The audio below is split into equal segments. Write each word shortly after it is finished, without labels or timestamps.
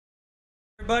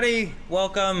everybody?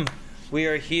 Welcome. We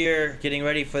are here getting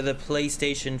ready for the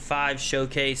PlayStation 5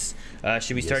 showcase.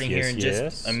 Should be starting here in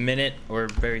just a minute or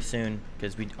very soon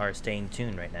because we are staying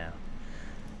tuned right now.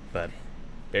 But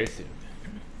very soon.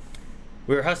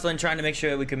 We were hustling trying to make sure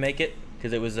that we could make it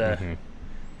because it was it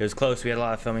was close. We had a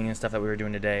lot of filming and stuff that we were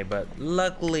doing today, but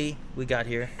luckily we got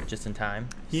here just in time.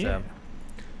 Yeah. So.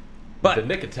 But the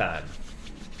nick of time.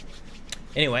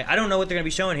 Anyway, I don't know what they're gonna be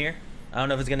showing here. I don't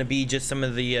know if it's gonna be just some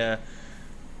of the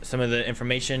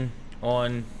information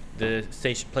on the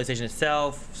PlayStation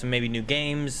itself, some maybe new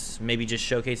games, maybe just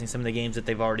showcasing some of the games that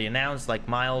they've already announced, like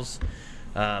Miles.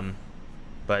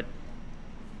 But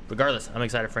regardless, I'm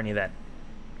excited for any of that.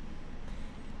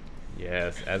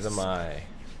 Yes, as am I.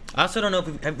 I also don't know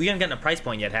if we haven't gotten a price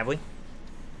point yet, have we?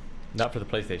 Not for the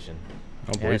PlayStation.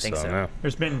 I don't believe think so. No.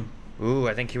 There's been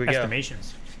I think here we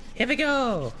estimations. go. Here we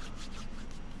go.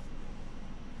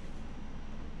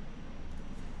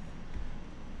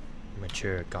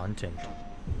 Mature content.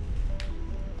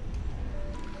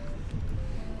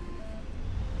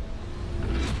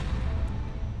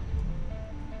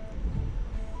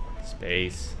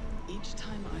 Space. Each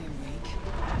time I awake,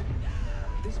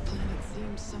 this planet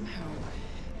seems somehow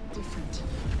different.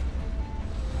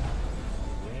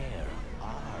 Where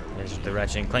are we? There's the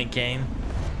Ratchet and Clank game.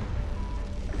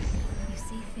 You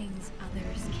see things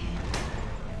others can't.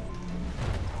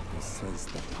 You sense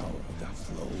the power that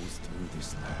flows through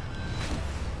this land.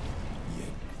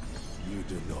 Yet you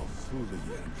do not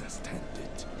fully understand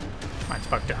it. Mine's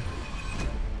fucked up.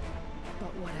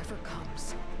 But whatever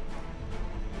comes,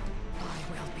 I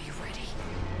will be ready.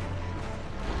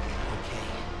 Okay,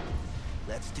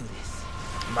 let's do this.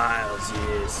 Miles,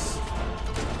 yes.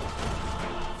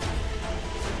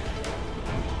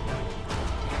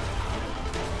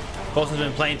 Colson's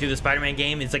been playing through the Spider-Man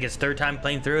game. It's like his third time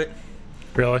playing through it.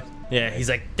 Really? Yeah, he's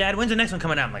like, Dad, when's the next one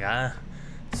coming out? I'm like,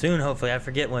 soon, hopefully. I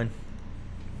forget when.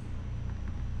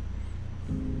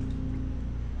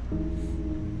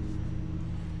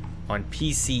 On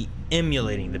PC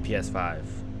emulating the PS5.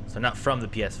 So not from the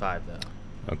PS5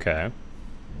 though. Okay.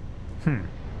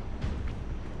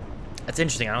 That's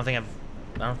interesting. I don't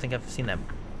think I've seen that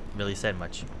really said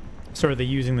much. So are they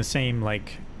using the same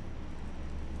like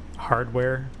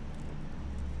hardware?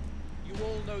 You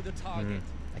all know the target.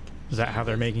 Is that how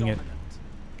they're making it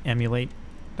emulate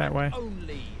that way?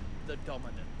 Only the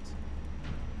dominant.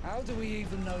 How do we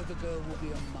even know the girl will be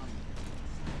among us?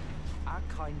 Our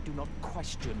kind do not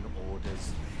question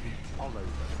orders. We follow them.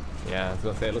 Yeah, I was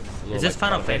gonna say it looks a little. Is this like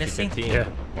Final Fantasy? 15. Yeah.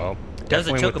 Well, that was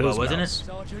a definitely with chocobo, those wasn't mounts.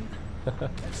 Sergeant,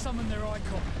 let's summon their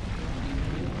icon.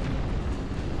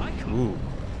 Icon? Ooh.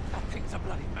 That thing's a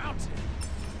bloody mountain.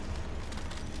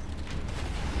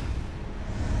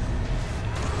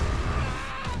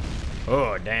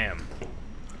 Oh, damn.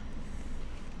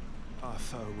 Our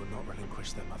foe will not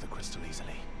relinquish their mother crystal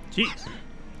easily. Jeez.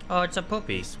 Oh, it's a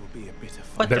puppy. This will be a bit of What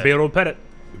fun. Better the- be able to pet it.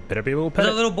 Better be able to Is pet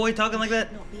that it. little boy talking like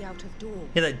that? Not be out of doors.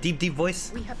 Hear that deep, deep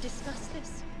voice? We have discussed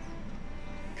this.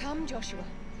 Come, Joshua.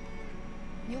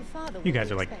 Your father will You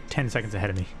guys are like expect 10 seconds ahead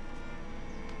of me.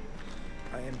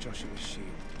 I am Joshua's shield.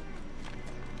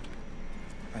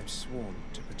 I'm sworn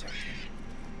to protect him.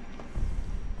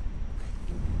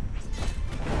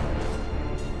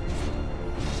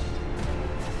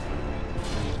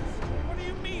 What do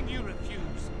you mean you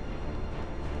refuse?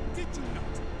 Did you not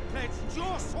pledge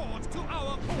your sword to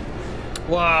our cause?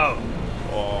 Whoa.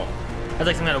 Oh, That's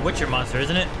like some kind of Witcher monster,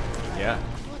 isn't it? yeah.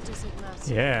 What does it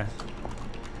matter? Yeah.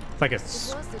 It's like a It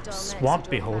was the Daleks swamp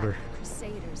who drove beholder. back the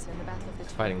Crusaders in the Battle of the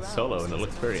It's fighting Twin solo, Realms and it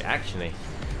looks very actiony.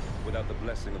 Without the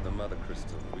blessing of the Mother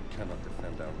Crystal, we cannot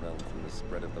defend our realm from the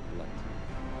spread of the blight.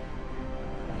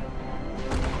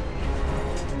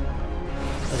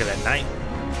 Look at that knight.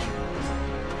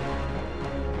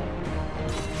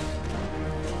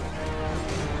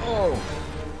 Oh!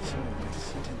 So,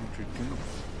 Sentinel Dragoon.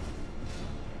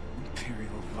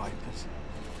 Imperial Vipers.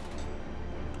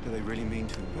 Do they really mean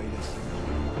to invade us?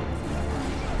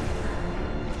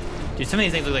 Dude, some of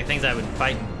these things look like things I would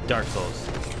fight in Dark Souls.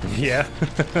 Yeah.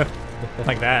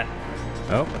 like that.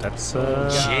 Oh, that's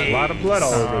a lot of blood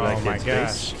all over Oh that my kid's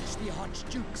gosh. face. It's the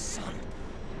Archduke's son.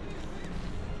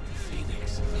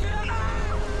 Phoenix.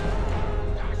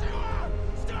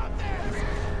 Stop this!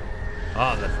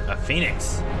 Oh, a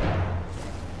phoenix.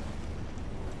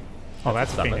 Oh,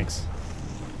 that's Summon. Phoenix.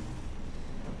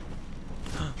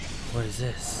 What is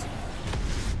this?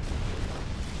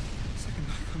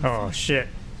 Oh shit.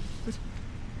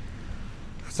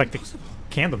 It's like the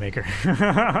candle maker.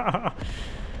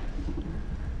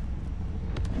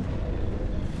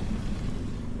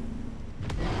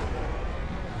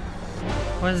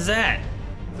 What is that?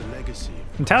 The legacy of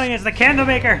I'm telling you, it's the candle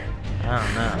maker. I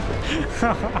don't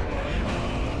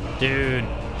know. Dude.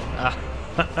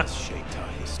 Has shaped our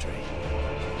history.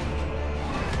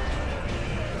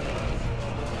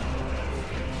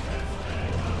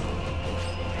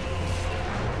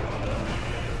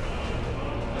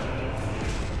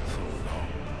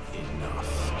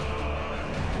 Enough.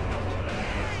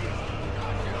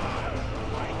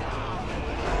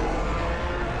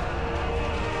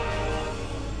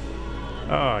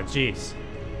 Oh, jeez.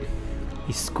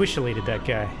 He squishalated that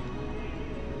guy.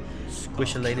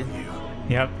 Squishalated.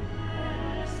 Yep.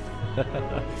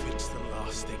 If it's the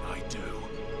last thing I do.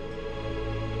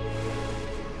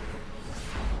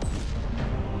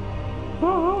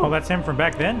 Oh, that's him from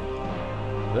back then?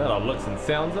 That all looks and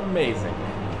sounds amazing.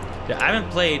 Yeah, I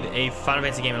haven't played a Final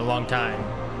Fantasy game in a long time,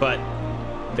 but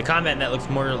the combat in that looks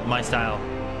more my style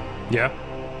Yeah.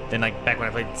 than like back when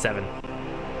I played 7.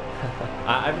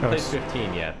 I haven't played Nice.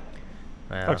 15 yet.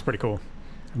 Wow. Looks pretty cool.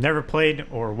 I've never played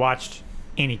or watched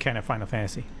any kind of Final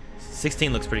Fantasy.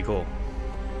 16 looks pretty cool.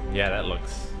 Yeah, that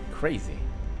looks crazy.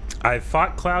 I've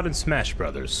fought Cloud in Smash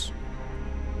Brothers,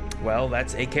 Well,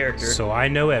 that's a character. so I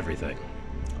know everything.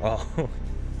 Oh.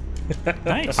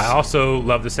 Nice. I also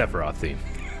love the Sephiroth theme.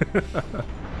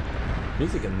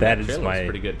 Music in That that is trailer my- looks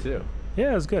pretty good too.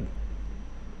 Yeah, it was good.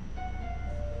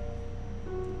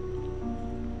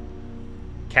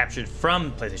 Captured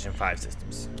from PlayStation 5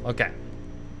 systems. Okay.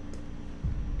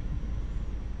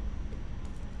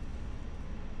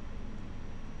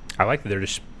 I like that they're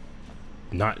just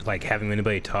not like having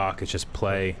anybody talk. It's just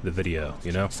play the video,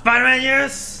 you know? Spider-Man,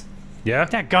 yes! Yeah?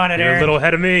 Daggone it, You're Aaron. a little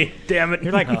ahead of me. Damn it.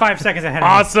 You're like 5 seconds ahead of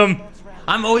awesome.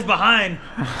 I'm always behind.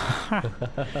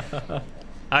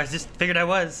 I just figured I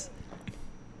was.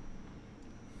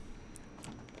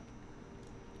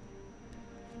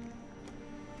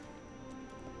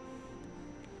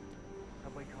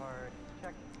 Subway card.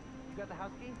 Check. You got the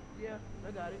house key? Yeah,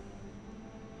 I got it. me.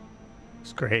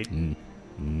 It's great.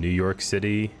 New York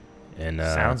City and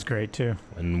Sounds great, too.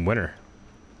 in winter.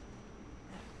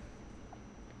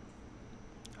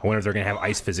 I wonder if they're gonna have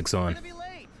ice physics on. Be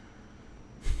late.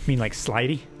 You mean like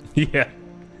Slidey? Yeah.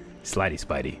 Slidey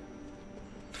Spidey.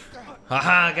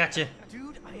 Haha, gotcha.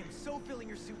 Dude, I am so filling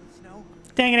your suit with snow.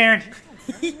 Dang it, Aaron.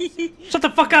 Shut the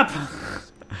fuck up.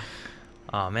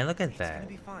 Oh man, look at It's that. gonna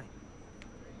be fine.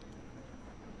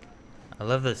 I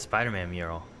love the Spider-Man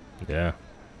mural. Yeah.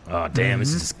 Oh damn,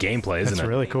 this is just gameplay, isn't That's it?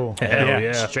 really cool. Hell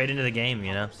yeah. Straight into the game,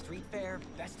 you know? Street fair,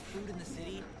 best food in the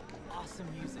city, awesome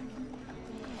music.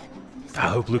 I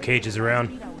hope Luke Cage is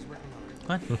around.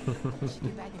 What?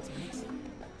 Get back into mixing.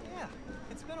 Yeah,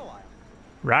 it's been a while.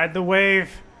 Ride the wave.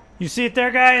 You see it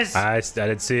there, guys? I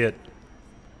did see it.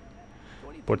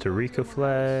 Puerto Rico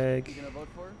flag. Gonna vote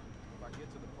for her? If I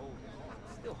get to the polls.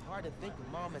 Still hard to think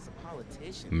of mom as a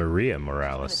politician. Maria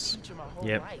Morales. Teach her my whole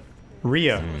Yep. life.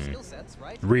 Rio. Skill sets,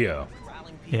 right? Rio.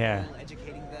 Rallying people, Yeah.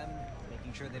 educating them,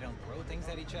 making sure they don't throw things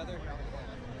at each other.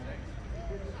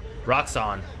 Rocks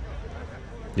on.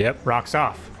 Yep. Rocks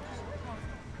off.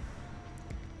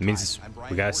 Means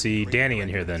we gotta see Danny in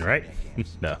here then, right?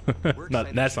 No.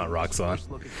 That's not Roxanne.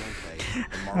 First look at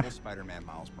gameplay of Marvel Spider-Man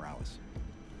Miles Morales.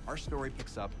 Our story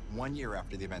picks up 1 year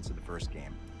after the events of the first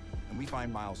game, and we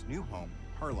find Miles' new home,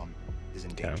 Harlem, is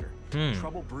in danger.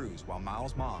 Trouble brews while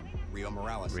Miles' mom, Rio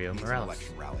Morales, leads an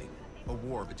election rally. A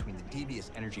war between the devious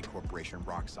energy corporation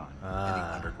Roxxon and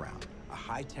the Underground, a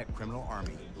high-tech criminal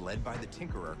army led by the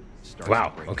Tinkerer. Starts Wow,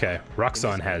 to break okay. out.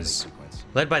 Roxxon In this has- sequence,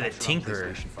 Led by the captured on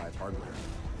Tinkerer. PlayStation 5 hardware,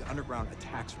 the Underground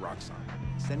attacks Roxxon,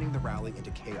 sending the rally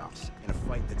into chaos in a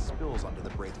fight that spills onto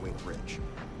the Braithwaite Bridge,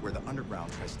 where the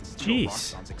Underground tries to steal Jeez.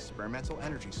 Roxxon's experimental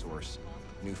energy source,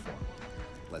 New Form.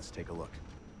 Let's take a look.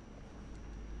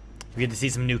 We get to see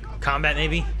some new combat,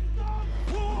 maybe?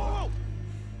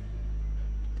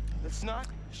 Let's not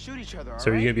shoot each other,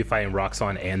 So are you gonna be fighting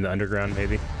Roxanne and the Underground,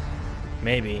 maybe?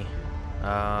 Maybe.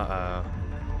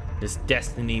 This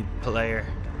Destiny player.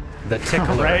 The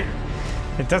Tickler. Right?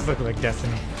 It does look like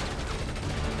Destiny.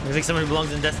 Looks like someone who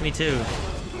belongs in Destiny too.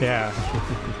 Yeah.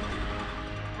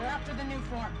 We're after the new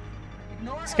form.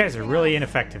 Ignore These guys are really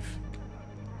ineffective.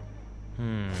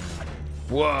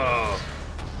 Whoa.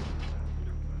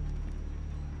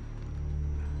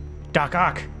 Doc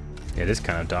Ock. Yeah, it is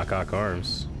kind of Doc Ock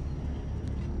arms.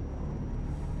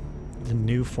 The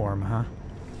new form, huh?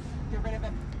 Get rid of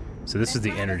him. So this is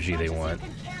the energy they want.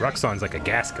 Roxxon's like a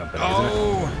gas company, isn't it?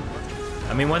 Oh.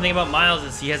 I mean, one thing about Miles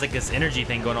is he has like this energy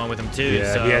thing going on with him too.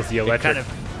 Yeah, so he has the it electric. Kind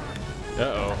of,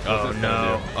 Uh-oh. oh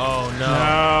no. Oh no.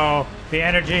 Oh, the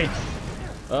energy.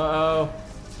 Uh-oh.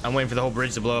 I'm waiting for the whole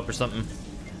bridge to blow up or something.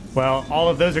 Well, all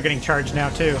of those are getting charged now,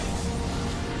 too.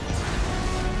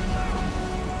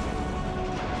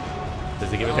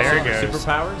 Does it give him There it goes.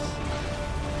 superpowers?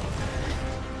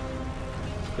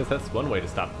 Because that's one way to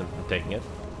stop them from taking it.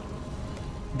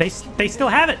 They still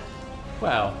have it.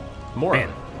 Well, more Man,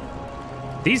 of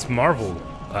it. these Marvel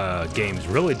games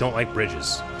really don't like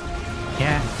bridges.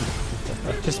 Yeah.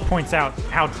 Just points out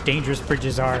how dangerous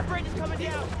bridges are.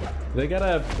 They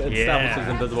gotta establish these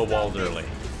invisible walls early.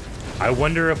 I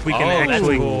wonder if we can that's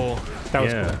actually. cool. That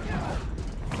was Yeah.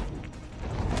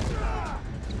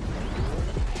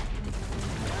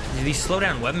 These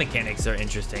slowdown web mechanics are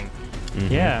interesting. cool.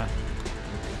 Yeah.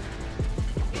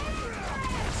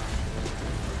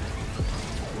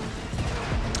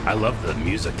 I love the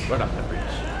music. Right off the bridge.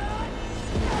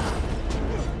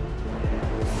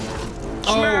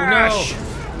 Smash!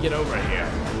 Get over here.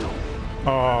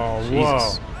 Oh,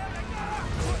 Jesus. whoa.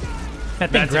 That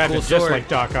thing That's a grabbed cool it just sword. like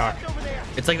Doc Ock.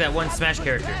 It's like that one Smash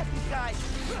character.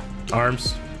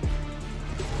 Arms.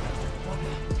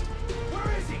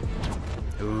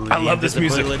 Ooh, I the love this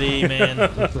music. invisibility, man.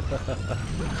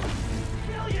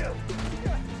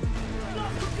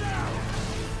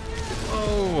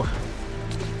 Oh.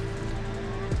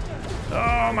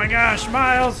 Oh my gosh,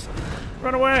 Miles!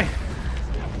 Run away!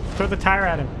 Throw the tire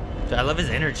at him. I love his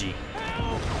energy.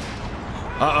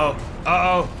 Uh-oh.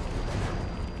 Uh-oh.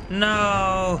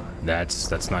 No.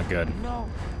 That's not good.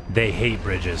 They hate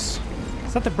bridges.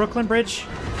 Is that the Brooklyn Bridge?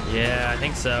 Yeah, I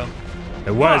think so.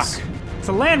 It was. Fuck. It's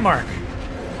a landmark.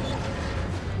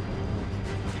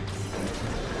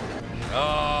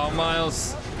 Oh,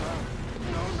 Miles.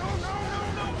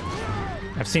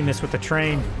 I've seen this with the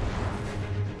train.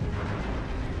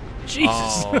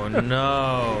 Jesus. Oh,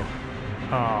 no.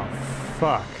 Oh,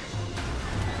 fuck.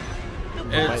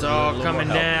 It's all coming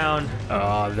down.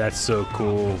 Oh, that's so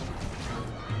cool.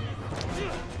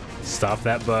 Stop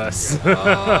that bus.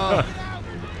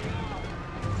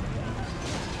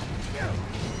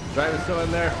 Driver's still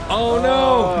in there. Oh,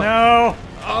 no. No!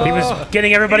 He was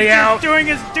getting everybody He's out. just doing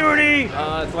his duty!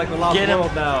 It's like the lost Get him.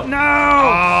 world now. No!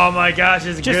 Oh, my gosh,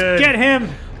 it's Just good. get him!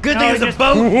 Good No, thing he it's a just-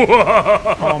 boat.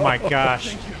 Oh my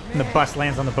gosh. And the bus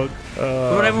lands on the boat. What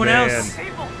about everyone man. else?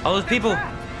 All those people.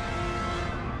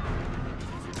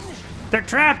 They're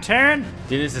trapped, Taryn!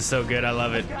 Dude, this is so good. I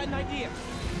love it.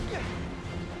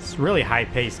 It's really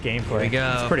high-paced gameplay. Here we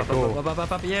go. It's pretty cool.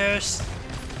 Yes.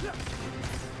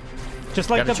 Just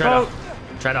like Gotta the boat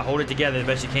try to hold it together the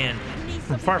best you can.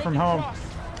 from Far From Home.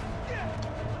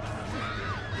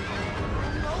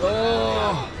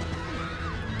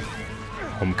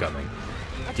 Homecoming.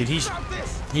 Dude, he's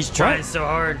trying so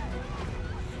hard.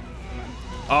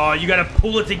 Oh, you gotta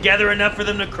pull it together enough for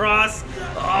them to cross.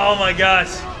 Oh my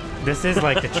gosh. This is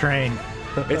like the train.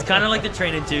 It's kind of like the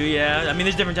train in 2, yeah. I mean,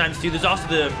 there's different times too. There's also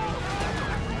the.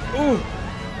 Ooh.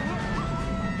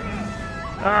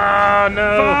 Oh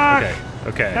no. Fuck. Okay.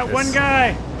 Okay. That this- one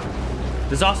guy!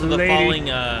 There's also the Lady. falling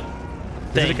it a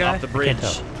thing guy? off the I bridge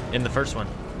can't tell. in the first one.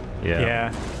 Yeah.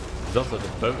 Yeah. There's also the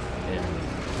boat in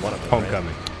one of them.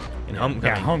 Homecoming. In Yeah,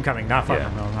 Homecoming. Homecoming, not Far Yeah.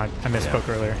 From Home. I misspoke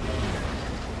earlier.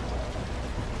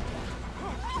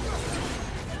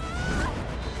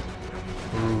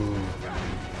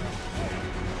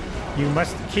 You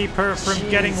must keep her from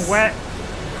getting wet.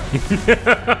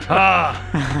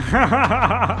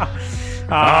 Ah.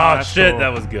 Oh that's shit, cool.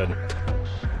 that was good.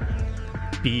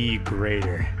 Be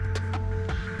greater.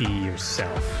 Be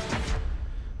yourself.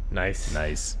 Nice.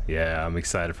 Nice. Yeah, I'm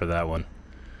excited for that one.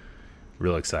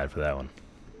 Real excited for that one.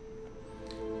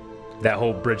 That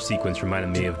whole bridge sequence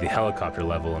reminded me of the helicopter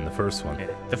level in the first one.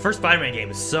 The first Spider-Man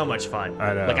game is so much fun.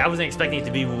 I know. Like I wasn't expecting it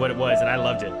to be what it was, and I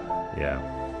loved it. Yeah.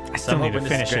 I still need to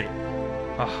hoping this is finish it.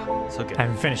 great. Oh, so good. I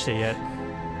haven't finished it yet.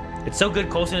 It's so good.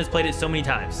 Colson has played it so many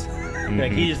times.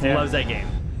 Like he just Yeah. loves that game.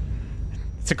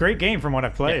 It's a great game from what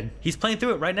I've played. He's playing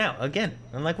through it right now again.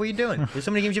 I'm like, what are you doing? There's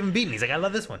so many games you haven't beaten. He's like, I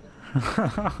love this one.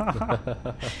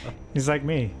 He's like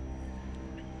me.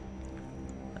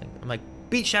 I'm like,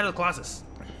 beat Shadow of the Colossus.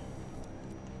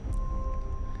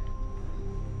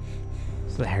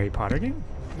 It's the Harry Potter game?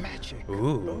 Magic.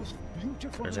 Ooh.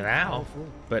 Beautiful There's an and owl, powerful.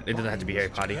 but it doesn't have to be Harry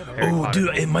Potter. Oh,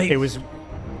 dude, it might. It was.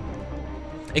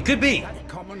 It could be.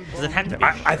 Common Doesn't have to be.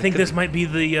 I think this might be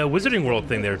the Wizarding World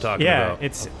thing they were talking Yeah, about.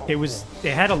 it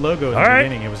had a logo in the All right.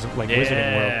 beginning. It was like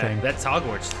Wizarding World Yeah, thing. that's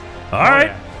Hogwarts. All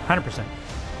right. 100%.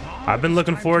 I've been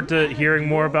looking forward to hearing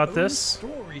more about this.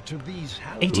 Story to these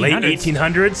houses 1800s. Late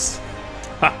 1800s.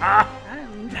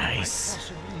 and Nice.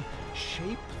 possibly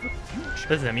shape the future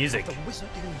Listen to the music. of the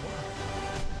wizarding world.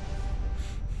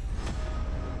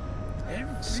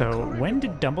 Every So, when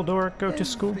did Dumbledore go to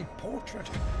school? every portrait,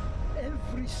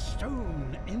 every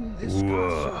stone in this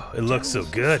Whoa, castle it looks so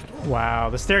tells the good. story Wow,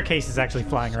 the staircase is actually of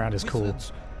flying around is cool.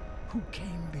 wizards who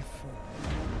came before.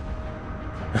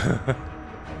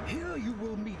 Here you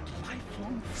will meet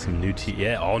lifelong Some new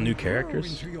all new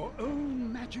characters. into your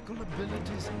own magical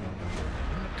abilities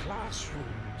in the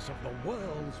classrooms of the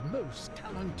world's most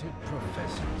talented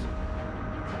professors.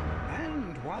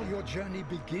 And while your journey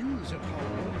begins at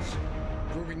Hogwarts,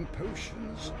 brewing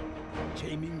potions,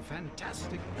 taming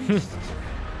fantastic beasts,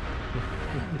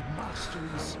 and mastering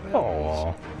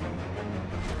spells,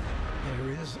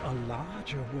 there is a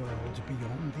larger world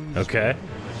beyond these Okay.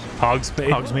 walls.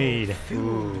 Hogsmeade.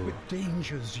 Filled with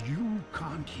dangers you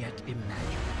can't yet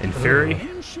imagine. Inferi.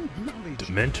 Ancient knowledge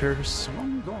Dementors.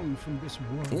 long gone from this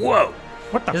world. Whoa!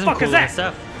 What the This is fuck cool is that?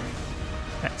 stuff.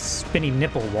 That spinny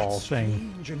nipple wall thing.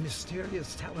 Strange and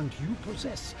mysterious talent you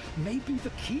possess may be the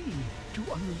key to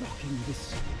unlocking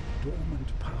this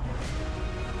dormant power.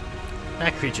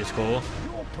 That creature's cool.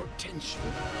 Your potential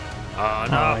Oh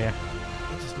no. Oh yeah.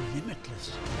 is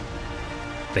limitless.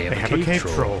 They have, They have a cave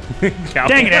troll. Cow-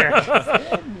 Dang it, Eric!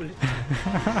 When will it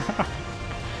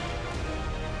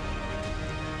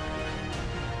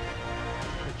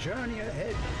the journey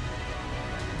ahead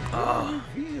will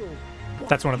reveal what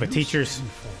That's one of the you teachers. stand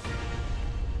for.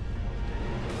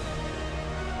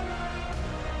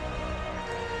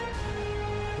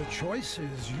 The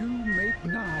choices you make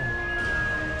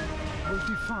now will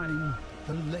define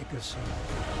the legacy.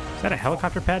 Is that a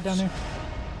helicopter pad down there?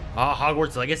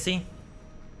 Hogwarts Legacy.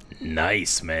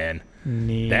 Nice, man.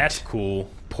 Neat. That's cool.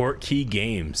 Portkey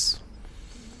Games.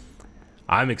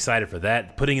 I'm excited for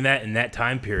that. Putting that in that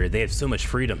time period, they have so much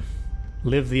freedom.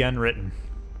 Live the unwritten.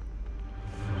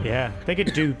 Yeah, they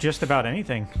could do just about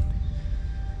anything.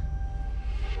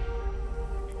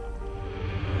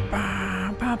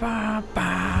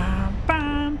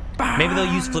 Maybe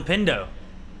they'll use Flipendo.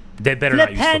 They better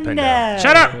not use Flipendo. Flipendo!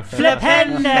 Shut up!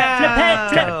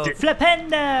 Flipendo!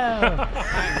 Flipendo!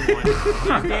 Hi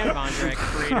everyone, I'm Dan Vondrek,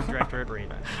 creative director at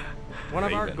Raven. One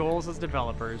of our goals as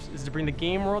developers is to bring the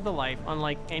game world to life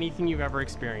unlike anything you've ever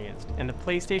experienced, and the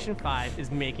PlayStation 5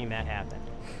 is making that happen.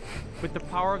 With the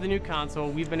power of the new console,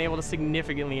 we've been able to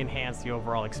significantly enhance the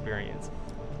overall experience.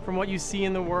 From what you see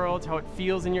in the world, to how it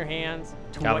feels in your hands,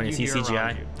 to Calvin, what you you see hear CGI?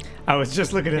 around you. I was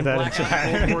just looking at In that. Black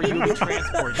Ops Cold War, you will be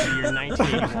transported to the year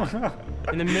 1981,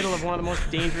 in the middle of one of the most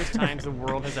dangerous times the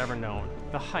world has ever known,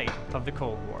 the height of the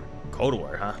Cold War. Cold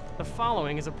War, huh? The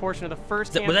following is a portion of the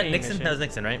first Was that campaign Nixon? mission That was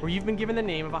Nixon, right? where you've been given the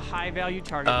name of a high-value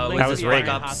target That linked was to the Black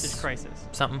Iran Ops hostage crisis.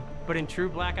 something. But in true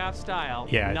Black Ops style,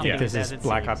 Yeah, I nothing think this as is it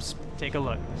Black seems. Ops. Take a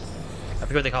look. I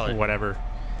forget what they call it. Whatever.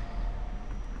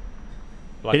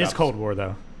 Black It is Ops. Cold War,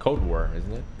 though. Cold War,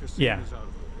 isn't it? Yeah.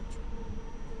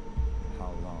 How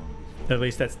long before? At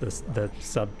least that's the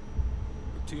sub.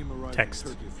 The team arrived Text.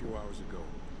 in Turkey a few hours ago.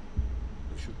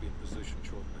 They should be in position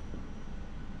shortly.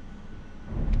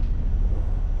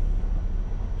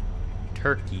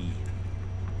 Turkey.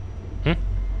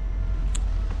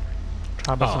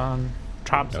 Trabzon.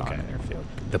 Trabzon Okay. Airfield.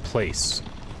 The place.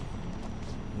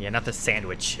 Yeah, not the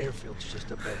sandwich. Airfield's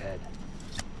just up ahead.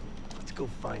 Let's go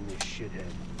find this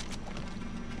shithead.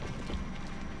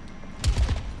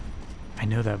 I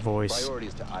know that voice. Priority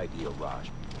is to ID Raj.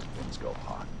 Things go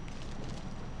hot.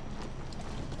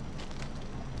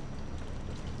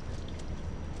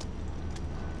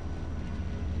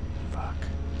 Fuck.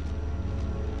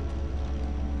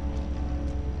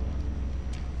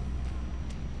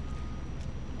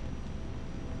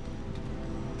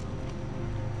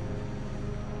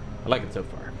 I like it so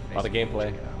far. A lot of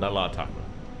gameplay, not a lot of talking.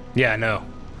 Yeah, I know.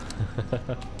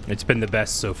 It's been the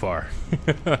best so far.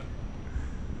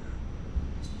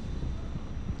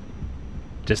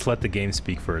 Just let the game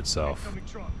speak for itself. Incoming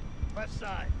truck, left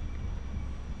side.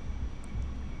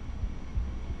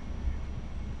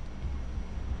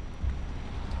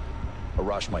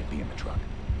 Arash might be in the truck.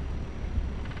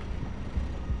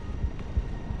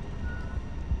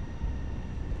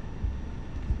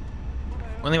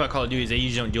 One thing about Call of Duty is they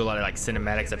usually don't do a lot of like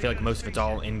cinematics. I feel like most of it's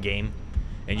all in game,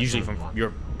 and usually from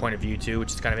your point of view too,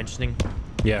 which is kind of interesting.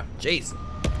 Yeah. Jeez.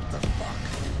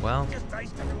 Well.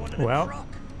 Well.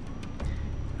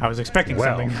 I was expecting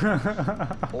something.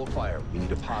 Hold fire. We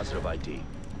need a positive ID.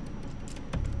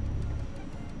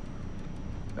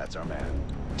 That's our man.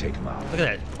 Take him out. Look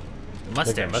at that mustache. Look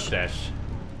at that mustache.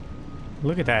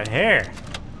 Look at that hair.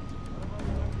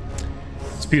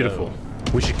 It's beautiful.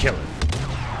 We should kill him.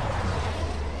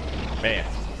 Man.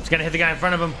 Just gotta hit the guy in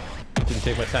front of him. Didn't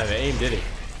take much time to aim, did he?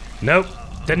 Nope.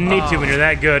 Didn't need to when you're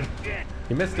that good.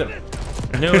 You missed him.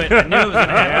 I knew it. I knew it was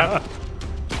gonna happen.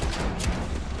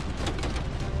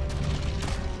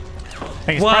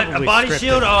 What? A body scripted.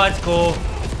 shield? Oh, that's cool.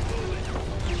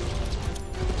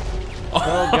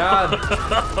 Oh god.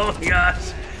 Oh my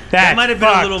gosh. That That's might have been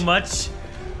fucked. a little much.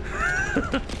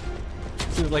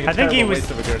 Seems like a I think he terrible was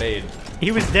waste of a grenade.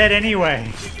 He was dead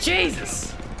anyway.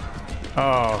 Jesus.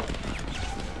 Oh.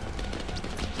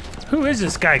 Who is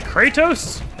this guy?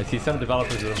 Kratos? I see some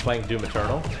developers are playing Doom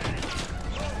Eternal.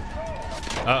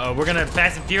 Uh-oh, we're gonna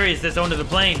Fast and Furious this onto the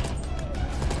plane.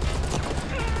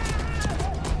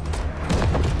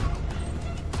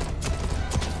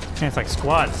 Man, it's like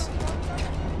squads.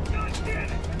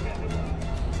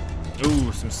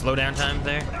 Ooh, some slowdown time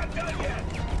there.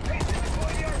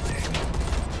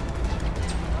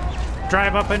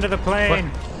 Drive up into the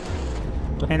plane.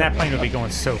 And that plane would be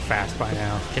going so fast by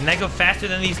now. Can that go faster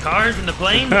than these cars in the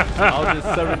plane? All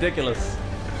just so ridiculous.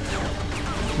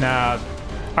 Nah,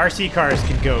 RC cars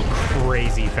can go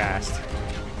crazy fast.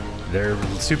 They're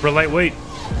super lightweight.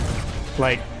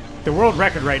 Like, the world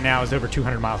record right now is over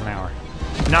 200 miles an hour.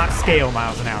 Not scale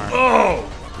miles an hour.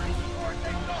 Oh!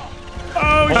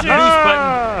 Oh, shit! Boost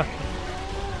button.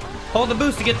 Hold the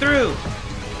boost to get through.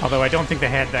 Although I don't think they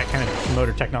had that kind of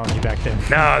motor technology back then.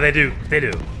 No, they do. They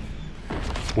do.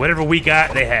 Whatever we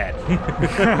got, they had.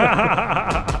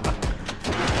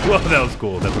 Well, that was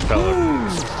cool. That propeller.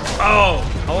 Oh,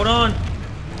 hold on.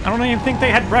 I don't even think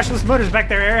they had brushless motors back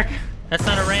there, Eric. That's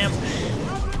not a ramp.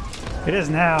 It is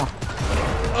now.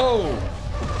 Oh!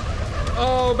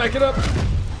 Oh, back it up!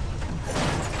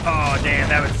 Oh, damn,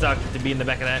 that would suck to be in the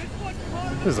back of that.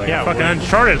 This is like a fucking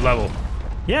Uncharted level.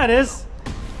 Yeah, it is.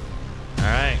 All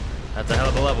right, that's a hell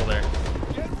of a level there.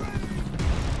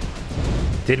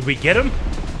 Did we get him?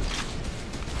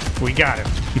 We got him.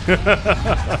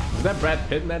 Was that Brad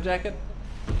Pitt in that jacket?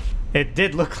 It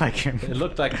did look like him. It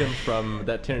looked like him from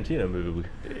that Tarantino movie.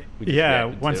 We Yeah,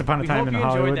 Once Upon a Time in We hope you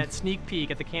Hollywood. enjoyed that sneak peek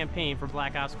at the campaign for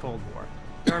Black Ops Cold War.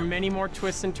 There are many more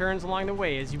twists and turns along the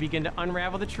way as you begin to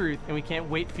unravel the truth, and we can't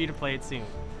wait for you to play it soon.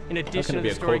 In addition to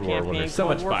the story campaign,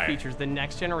 Cold War features the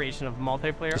next generation of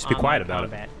multiplayer Just be quiet online about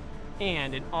combat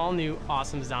and an all-new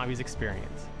awesome zombies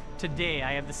experience. Today,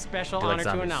 I have the special honor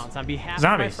to announce on behalf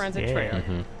of my friends at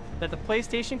Treyarch that the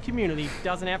PlayStation community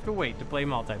doesn't have to wait to play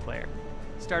multiplayer.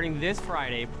 Starting this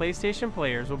Friday, PlayStation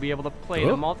players will be able to play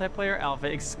the multiplayer alpha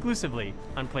exclusively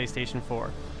on PlayStation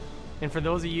 4. And for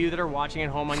those of you that are watching at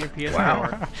home on your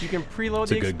PS4, you can preload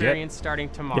the experience starting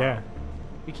tomorrow. Yeah.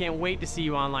 We can't wait to see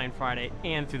you online Friday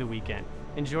and through the weekend.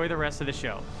 Enjoy the rest of the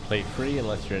show. Play free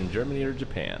unless you're in Germany or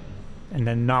Japan. And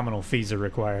then nominal fees are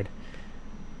required.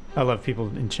 I love people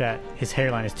in chat. His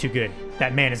hairline is too good.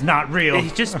 That man is not real.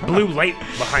 He's just blue light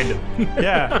behind him.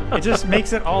 Yeah, it just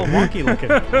makes it all wonky looking.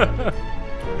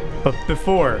 But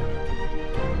before...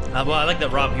 well, I like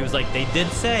that Rob, he was like, they did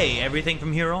say everything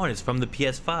from here on is from the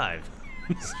PS5.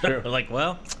 So, like,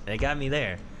 well, they got me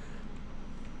there.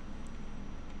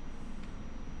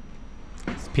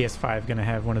 Is PS5 gonna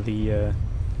have one of the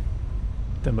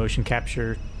motion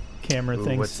capture camera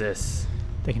things? What's this?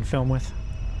 They can film with?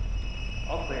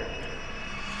 All clear.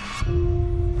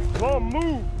 Come on,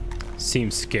 move!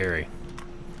 Seems scary.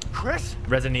 Chris?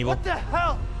 Resident Evil. What the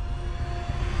hell?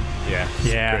 Yeah.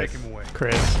 Yeah,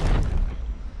 Chris.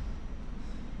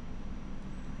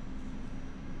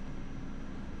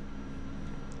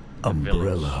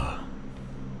 Umbrella.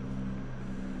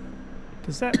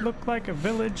 Does that look like a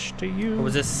village to you? What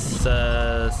was this? 6,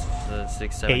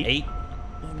 7, 8?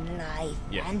 In life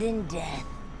and in death,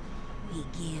 we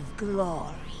give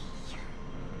glory.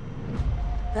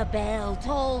 The bell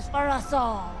tolls for us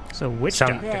all. So which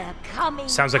They're coming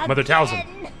sounds like Mother Townsend.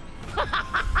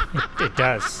 It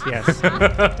does, yes.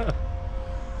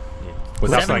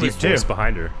 Without Seven like was voice too.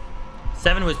 behind her.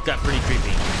 7 got pretty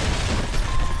creepy.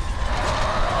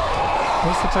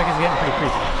 This looks like it's getting pretty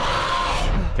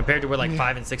creepy. Compared to where like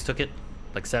 5 and 6 took it,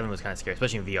 like 7 was kind of scary,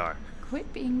 especially in VR.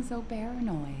 Quit being so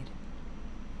paranoid.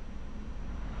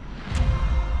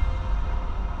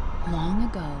 Long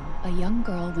ago, a young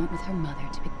girl went with her mother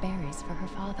to pick berries for her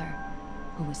father,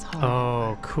 who was hard.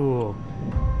 Oh, cool.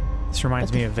 This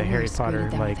reminds me of the Harry Potter,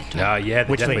 like, yeah,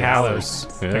 the Witchly Deathly Hallows.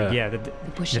 Hallows. Yeah, The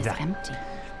bush is empty.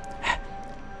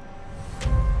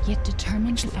 Yet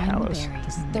determined to find the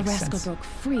berries, the rascal broke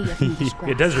free of Mother's grasp.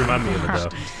 It does remind me of it,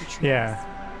 though. Yeah.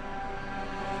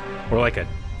 Or like a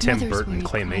Tim Mother's Burton worried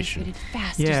cry claymation. faded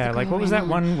fast as Yeah, the like girl what was ran that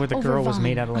one where the over girl was vine,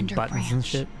 made out of like under buttons and branch,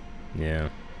 shit? Yeah.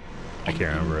 I can't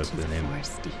remember the name.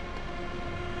 forest deep.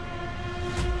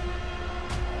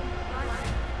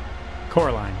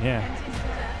 Coraline, yeah.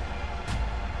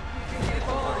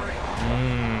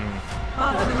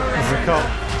 It's a cult.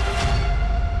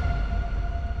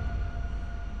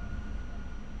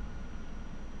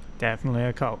 Definitely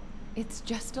a cult. It's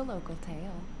just a local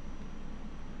tale.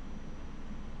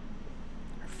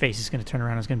 Her face is gonna turn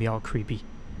around and it's gonna be all creepy.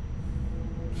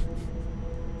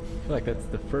 I feel like that's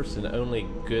the first and only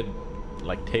good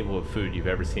like table of food you've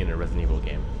ever seen in a Resident Evil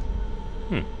game.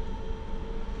 Village.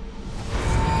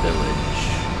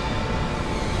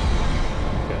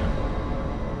 Okay.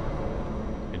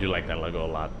 I do like that logo a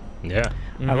lot. Yeah.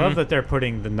 I love that they're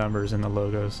putting the numbers in the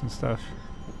logos and stuff.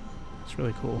 It's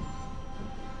really cool.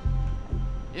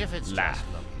 If it's Laugh just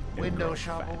looking, window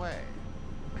shop away.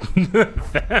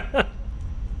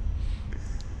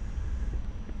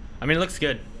 I mean, it looks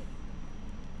good.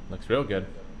 Looks real good.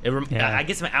 I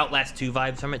get some Outlast 2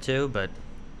 vibes from it too, but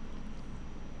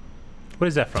What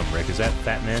is that from, Rick? Is that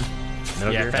Fat Man?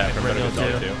 Metal Yeah, Gear? Fat Man Metal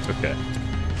Original Gear 2. Okay.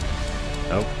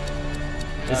 Oh.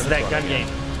 This is that gun game.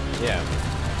 Yeah.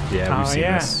 Yeah, we've seen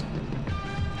this.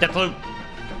 Deathloop.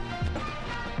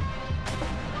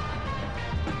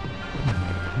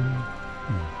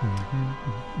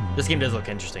 This game does look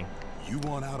interesting. You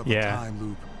want out of a time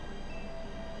loop,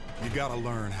 you gotta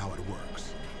learn how it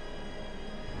works.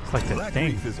 It's like that Black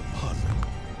thing. Reef is a puzzle,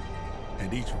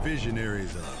 and each visionary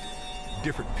is a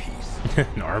different piece.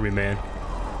 An army man.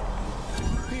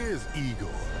 Here's Igor.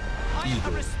 I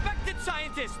am a respected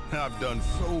scientist. I've done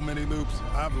so many loops,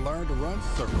 I've learned to run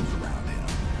circles around him.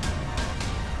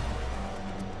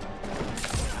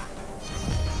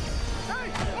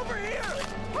 Hey, over here!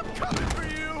 I'm coming for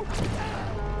you!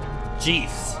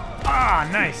 Jeez. Ah,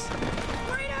 nice.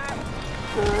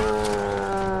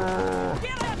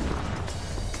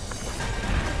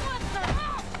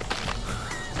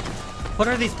 What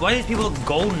are these? Why are these people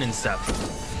golden and stuff?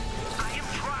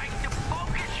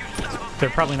 They're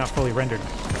probably not fully rendered.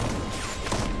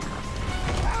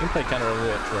 Gameplay kind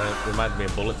of reminds me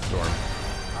of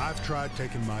Bulletstorm. I've tried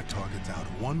taking my targets out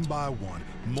one by one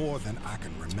more than I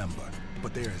can remember,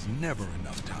 but there is never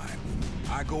enough time.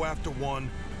 I go after one,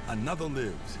 another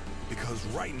lives. Because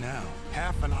right now,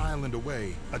 half an island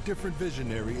away, a different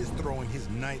visionary is throwing his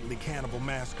nightly cannibal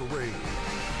masquerade.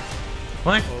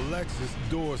 What? Alexis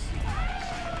Dorsey.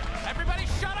 Everybody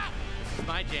shut up! This is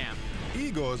my jam.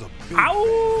 Igor's a big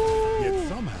Ow! fan, yet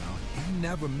somehow he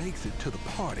never makes it to the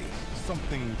party.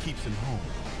 Something keeps him home.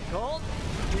 Gold,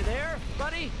 you there,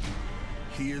 buddy?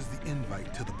 Here's the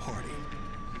invite to the party.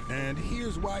 And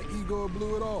here's why Igor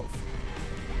blew it off.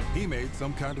 He made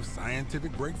some kind of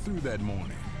scientific breakthrough that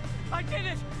morning. I did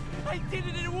it! I did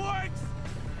it, it works!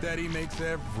 That he makes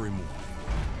every morning.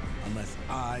 Unless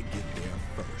I get there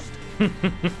first.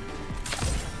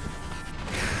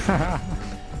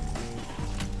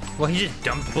 Well, he just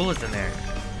dumped bullets in there.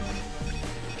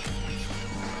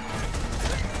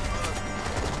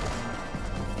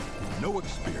 No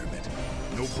experiment.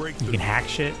 No breakthrough. You can hack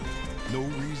shit. No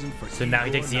reason for So now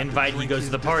he takes the invite and he goes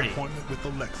to the party. With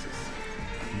Alexis.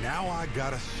 Now I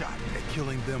got a shot at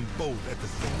killing them both at the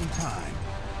same time.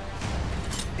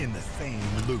 In the same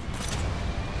loop.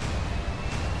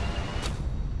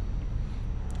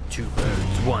 Two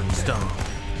birds, one stone.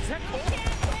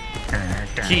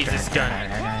 Jesus, gun.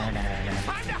 Time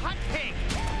to hunt pig!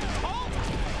 Halt!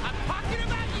 I'm talking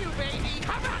about you, baby!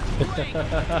 How about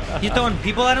play? You throwing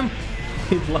people at him?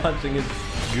 He's launching his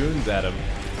goons at him.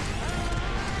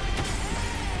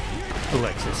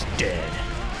 Alexis dead.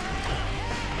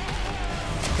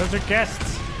 Those are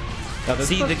guests. Now, there's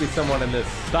supposed to be someone in this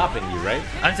stopping you, right?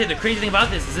 I'd say the crazy thing about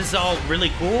this is all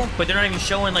really cool, but they're not even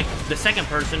showing like the second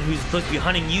person who's supposed to be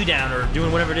hunting you down or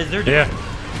doing whatever it is they're doing. Yeah.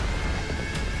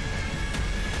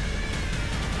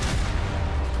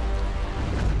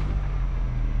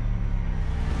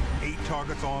 Eight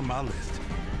targets on my list.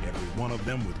 Every one of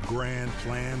them with grand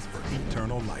plans for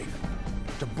eternal life.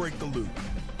 To break the loop,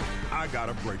 I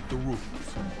gotta break the rules.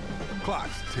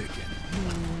 Clock's ticking.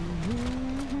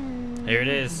 Here it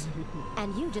is.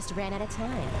 And you just ran out of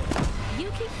time. You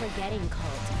keep forgetting,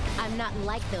 Colt. I'm not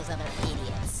like those other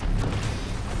idiots.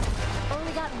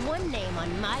 Only got one name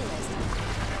on my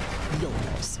list.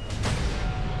 Yours.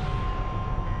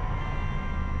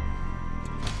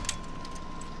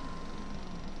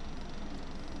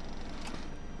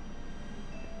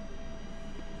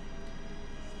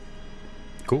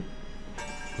 Cool.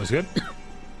 Was good?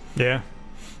 Yeah.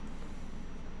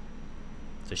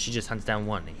 So she just hunts down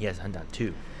one, and he has to hunt down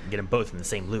two. Get them both in the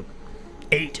same loop.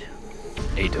 8.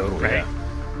 8 total, right? yeah.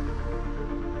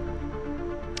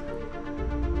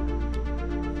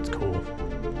 It's cool.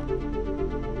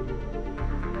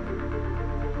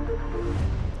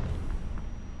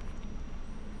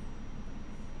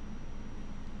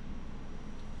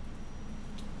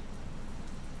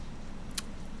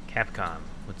 Capcom.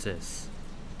 What's this?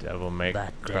 Devil May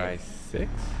Cry 6?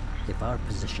 If our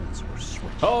positions were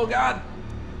switched. Oh, God!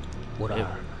 Would Yeah.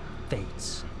 our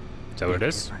fates Is that what it be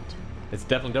is? different? It's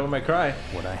definitely Devil May Cry.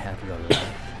 Would I have your life?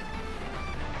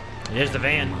 There's the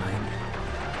van. Mine.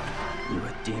 You're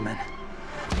a demon.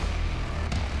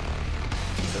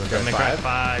 Devil May Cry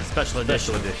 5 Special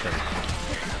Edition.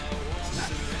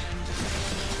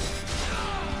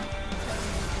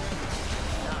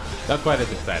 Not quite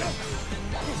as exciting,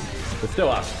 but still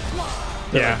awesome.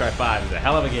 Devil May Cry 5 is a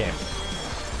hell of a game.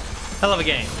 Hell of a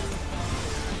game.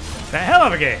 A hell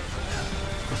of a game.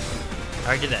 I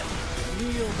already did that.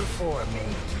 Kneel before me.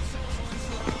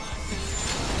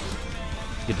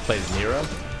 You get to play as Nero.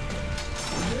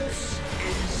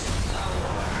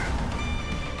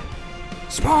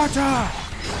 Sparta!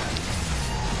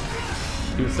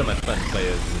 It was so much fun to play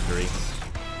as the Greeks.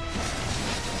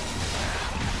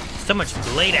 So much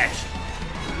blade action.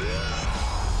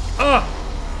 Oh!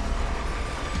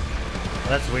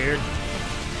 That's weird.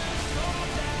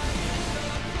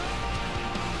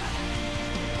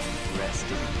 Rest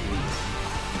in peace.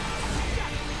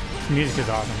 Music is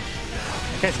awesome.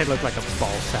 That guy's head looked like a ball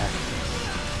sack.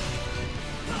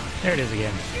 There it is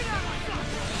again.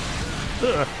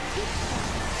 Ugh.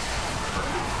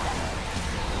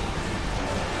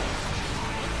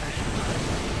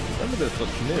 Some of this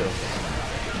looks new.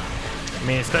 I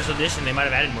mean, in Special Edition, they might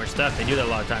have added more stuff. They do that a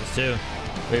lot of times, too.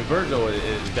 I mean, Virgil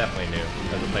is definitely new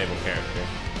as a playable character.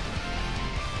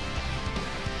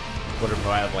 Would have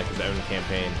provided like his own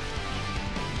campaign.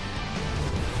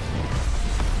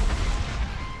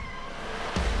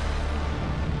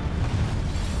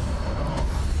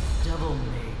 Devil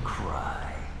May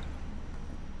Cry.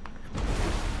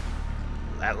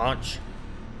 At launch.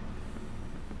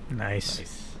 Nice.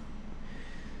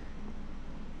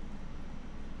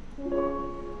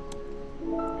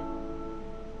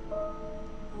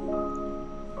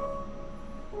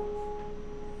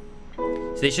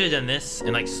 So they should have done this,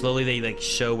 and like slowly they like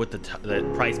show what the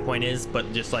price point is,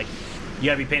 but just like you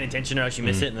gotta be paying attention or else you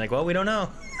miss it. And like, well, we don't know.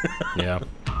 Yeah.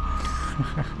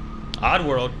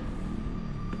 Oddworld.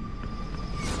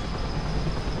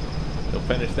 They'll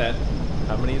finish that.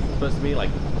 How many is it supposed to be?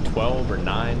 Like 12 or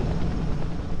 9?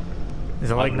 Is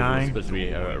it like 9? It's supposed to be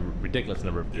a ridiculous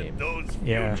number of games. Those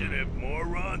Yeah. fugitive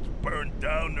morons burned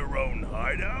down their own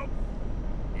hideout?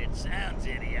 It sounds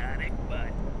idiotic, but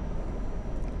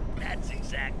that's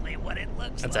exactly what it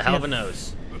looks That's like. a hell of a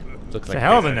nose. Looks It's a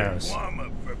hell of a nose. Llama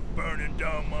for burning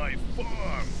down my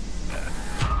farm.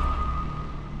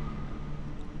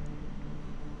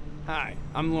 Hi,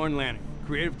 I'm Lorne Lanning,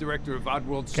 creative director of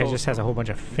Oddworld Guy just has a whole bunch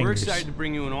of We're fingers. excited to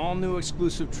bring you an all-new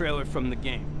exclusive trailer from the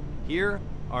game. Here,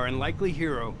 our unlikely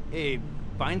hero, Abe,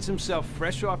 finds himself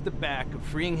fresh off the back of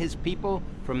freeing his people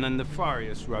from the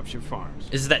nefarious Rupture Farms.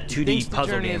 This is that 2D He thinks the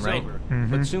puzzle journey game, is right? over, Mhm.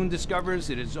 but soon discovers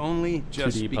it is only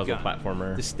just 2D puzzle begun.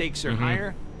 platformer. The stakes are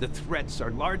higher, the threats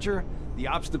are larger, the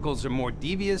obstacles are more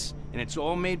devious, and it's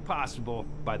all made possible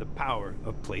by the power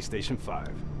of PlayStation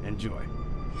 5. Enjoy.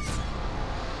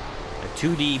 A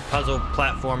 2D puzzle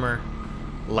platformer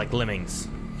like Lemmings.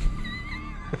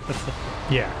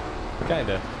 Yeah.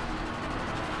 Kinda.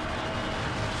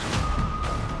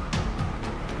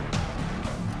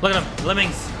 Look at him,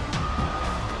 Lemmings.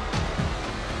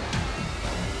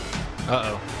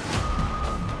 Uh-oh.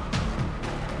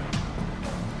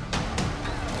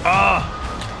 Oh!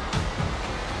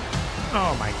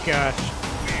 Oh my gosh.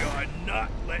 We are not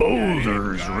letting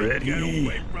Boulders that guy ready. get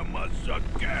away from us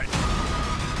again.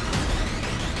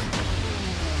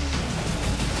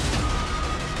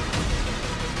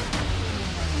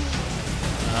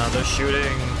 They're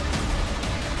shooting.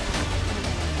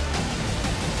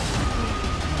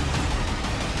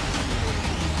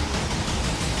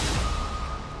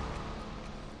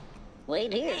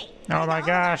 Wait here. Oh my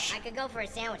gosh. I could go for a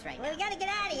sandwich right now. Well, we gotta get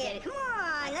out of here. Come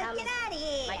on, let's get out of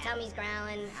here. My tummy's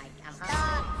growling. I'm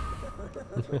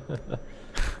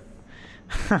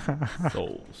hungry.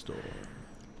 Soul Storm.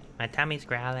 My tummy's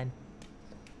growling.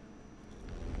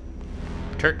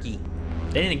 Turkey.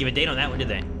 They didn't give a date on that one, did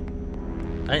they?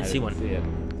 I didn't see one. See it.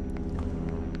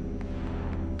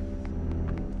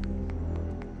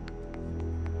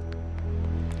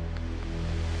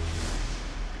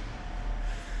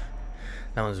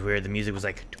 That one's weird. The music was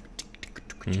like.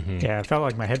 Yeah, it felt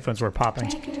like my headphones were popping.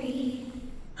 Gregory,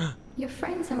 your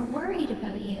friends are worried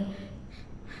about you.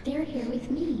 They're here with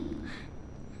me.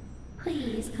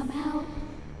 Please come out.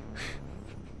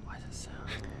 Why does it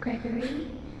sound? Gregory,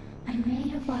 I may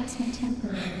have lost my temper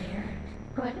earlier,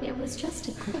 but it was just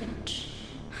a glitch.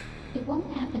 It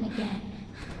won't happen again.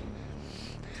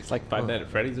 It's like Five Nights at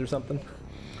Freddy's or something.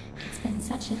 It's been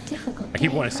such a difficult I keep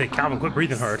day wanting to for say, Calvin, all quit of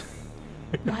breathing us. hard.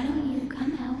 Why don't you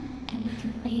come out and we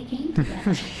can play a game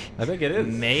together? I think it is.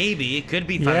 Maybe it could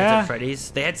be Five Nights Yeah. at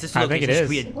Freddy's. They had this I think location. it Should is.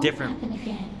 be It a won't different. happen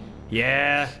again.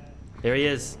 Yeah, there he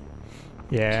is.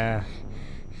 Yeah.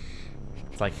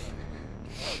 It's like.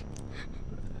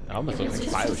 It almost looks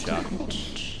like It was just a Bioshock.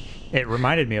 glitch. It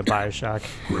reminded me of Bioshock.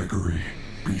 Gregory,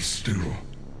 be still.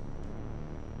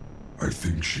 I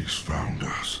think she's found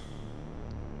us.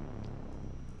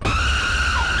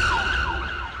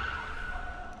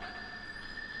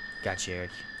 Gotcha, Eric.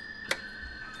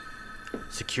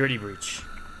 Security breach.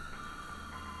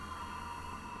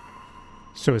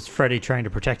 So is Freddy trying to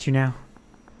protect you now?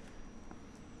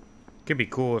 Could be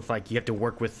cool if like you have to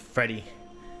work with Freddy.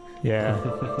 Yeah.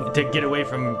 To get away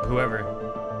from whoever.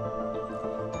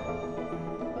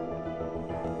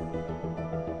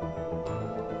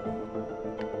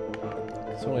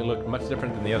 This only looked much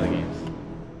different than the other games.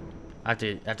 I have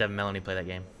to have Melanie play that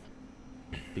game.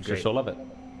 Be great. She'll love it.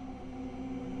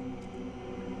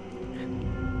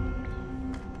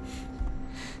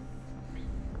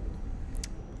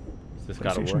 Is this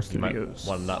gotta PlayStation work? You might Studios.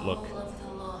 want to not look.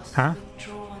 Huh?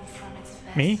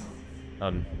 Me? Oh,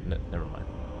 never mind.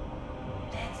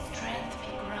 Let strength be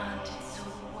granted so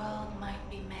the world might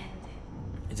be mended.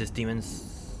 Is this demons?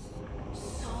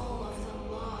 Soul of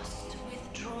the lost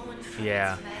withdrawn from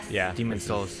Yeah. its vessel. Yeah. Demon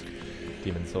Souls.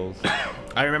 Demon Souls.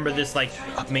 I remember this like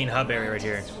main hub area right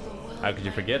here. How could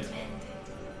you forget?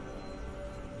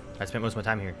 I spent most of my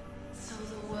time here.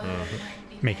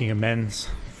 Making amends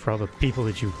for all the people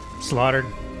that you slaughtered.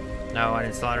 No, I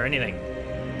didn't slaughter anything.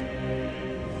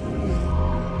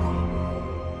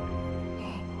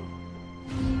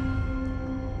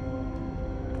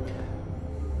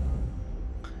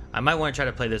 I might want to try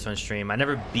to play this on stream. I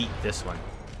never beat this one.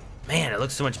 Man, it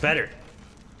looks so much better.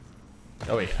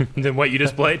 Oh wait. Than what you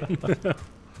just played?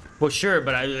 Well, sure,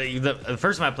 but the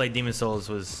first time I played Demon Souls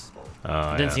was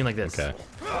it didn't seem like this. Okay.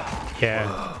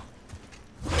 Yeah.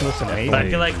 It looks amazing. But I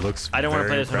feel like Looks I don't want to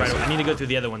play very this one right away. impressive. I need to go through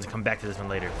the other ones and come back to this one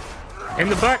later. In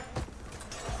the butt.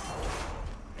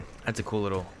 That's a cool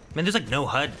little. Man, there's like no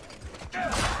HUD.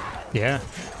 Yeah.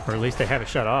 Or at least they have it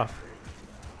shut off.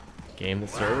 Game that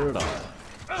served on.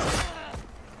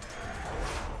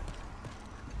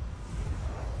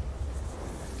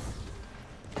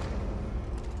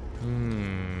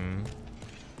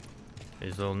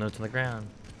 There's little notes on the ground.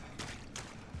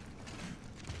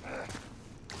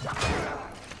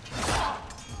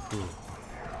 Ooh.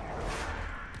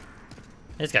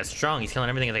 This guy's strong. He's killing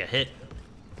everything with like a hit.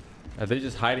 Are they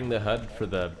just hiding the HUD for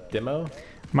the demo?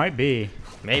 Might be.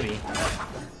 Maybe.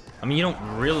 I mean, you don't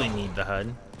really need the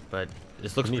HUD, but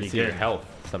this looks You need pretty to see good. your health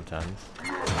sometimes.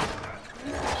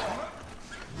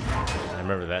 I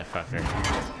remember that fucker.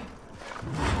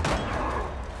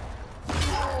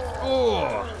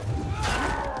 Oh!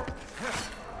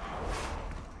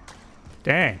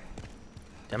 Dang.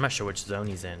 I'm not sure which zone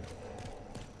he's in.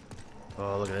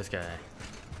 Oh, look at this guy.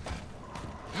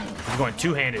 He's going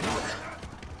two-handed.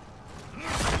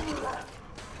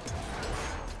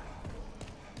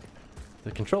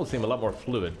 The controls seem a lot more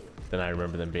fluid than I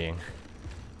remember them being.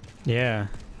 Yeah.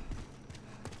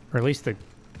 Or at least the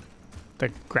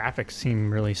graphics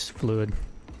seem really fluid.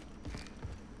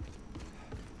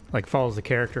 Like follows the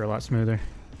character a lot smoother.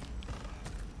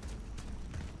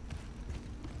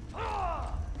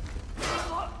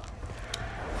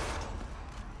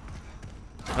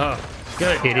 Oh,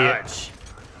 good Idiot. dodge.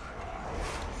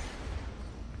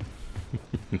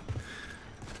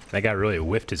 That guy really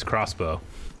whiffed his crossbow.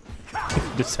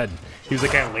 Just had, he was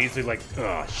like kind of lazy, like,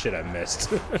 oh shit, I missed.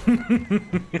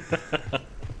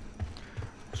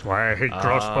 That's why I hate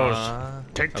crossbows.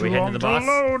 Take Are too we heading long to to the boss?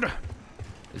 load.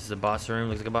 This is a boss room.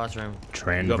 Looks like a boss room. Go up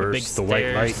Transverse big the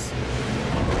white light. stairs.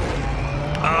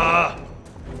 Ah!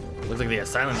 Looks like the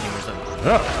asylum team or something.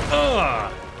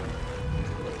 Oh.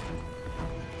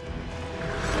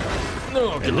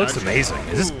 No, It looks amazing.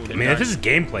 Is this, I mean, if this is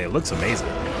gameplay, it looks amazing.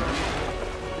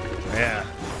 Yeah.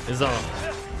 This is all.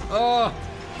 Oh!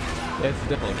 It's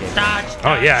definitely a game. Dodge!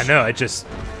 Oh yeah, I know.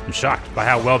 I'm shocked by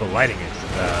how well the lighting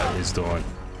is doing.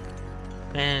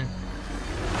 Man.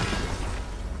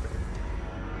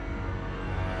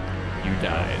 You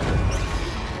died.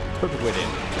 Perfect way to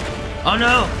end it. Oh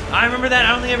no! I remember that. I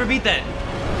don't think I ever beat that.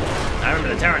 I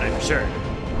remember the tower knife for sure.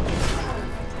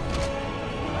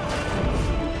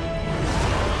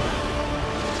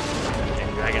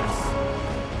 And dragons.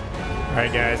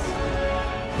 Alright guys.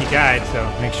 He died, so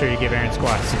make sure you give Aaron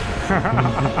squats. Yep,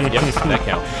 that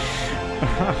counts.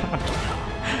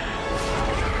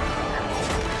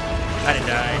 I didn't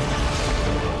die.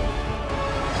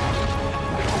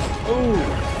 Ooh.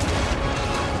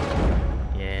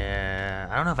 Yeah.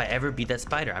 I don't know if I ever beat that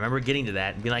spider. I remember getting to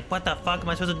that and being like, what the fuck am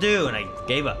I supposed to do? And I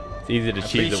gave up. It's easy to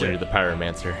cheese it sure. when you're the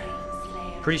pyromancer.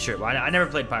 Pretty sure. Well, I never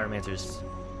played pyromancers.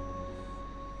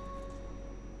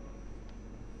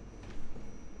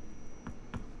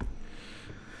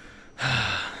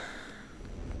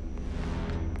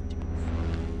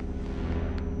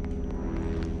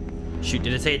 Shoot,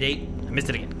 did it say a date? I missed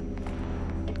it again.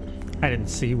 I didn't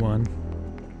see one.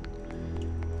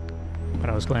 But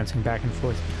I was glancing back and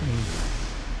forth between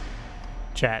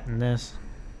chat and this.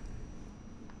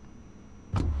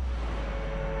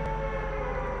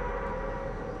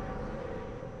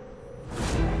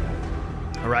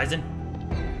 Horizon?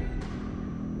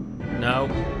 No.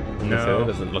 No. It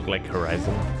doesn't look like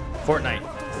Horizon. Fortnite.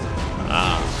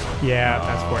 Ah. Yeah,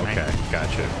 that's Fortnite. Okay,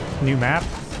 gotcha. New map.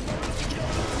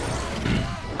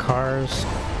 Cars.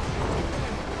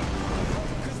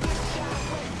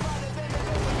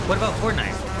 What about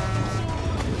Fortnite?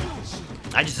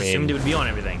 I just assumed it would be on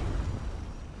everything.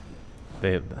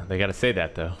 They gotta say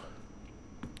that though.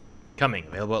 Coming,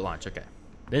 available at launch. Okay.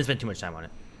 They didn't spend too much time on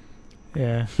it.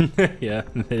 Yeah. Yeah,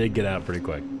 they did get out pretty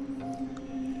quick.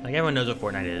 Like everyone knows what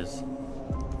Fortnite is.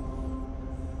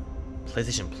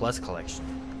 PlayStation Plus collection.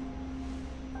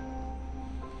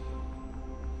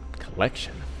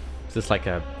 Collection? Is this like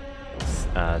a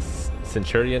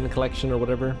Centurion collection or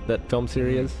whatever that film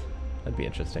series is? That'd be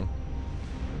interesting.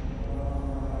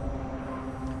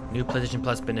 New PlayStation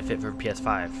Plus benefit for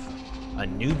PS5. A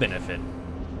new benefit.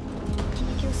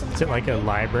 Is it like a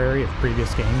library of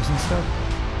previous games and stuff?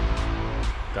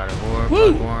 God of War,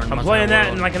 Woo! Bloodborne, I'm Monster playing Hunter that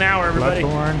World. in like an hour, everybody.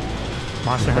 Bloodborne,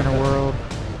 Monster Hunter World,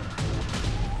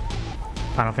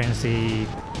 Final Fantasy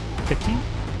 15,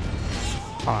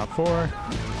 Fallout 4, Mortal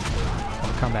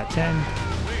Kombat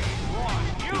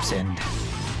 10, Deep's End.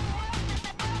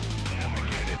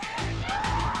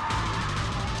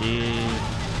 Dude.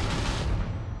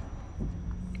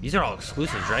 These are all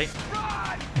exclusives, right?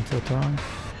 Until Dawn.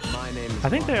 My name is I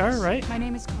think they are, right? My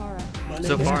name is Kara.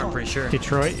 So far, I'm pretty sure.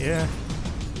 Detroit, yeah.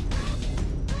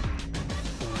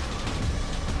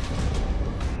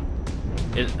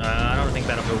 I don't think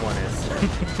Battlefield 1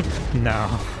 is.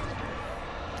 No.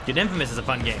 Dude, Infamous is a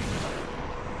fun game.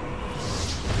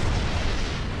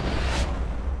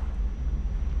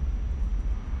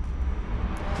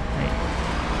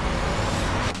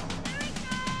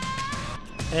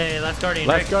 Hey, Last Guardian.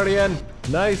 Last Rick. Guardian.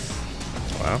 Nice.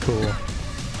 Wow. Cool.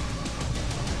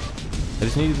 I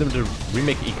just needed them to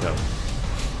remake Eco.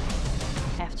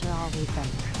 After all we've been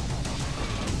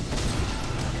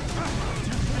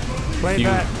Play You-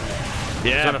 that.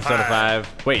 Yeah, Persona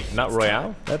 5. Wait, not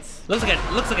Royale? That's Looks like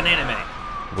an anime.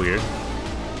 weird.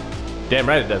 Damn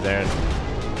right it does, Aaron.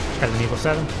 Resident Evil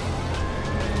 7.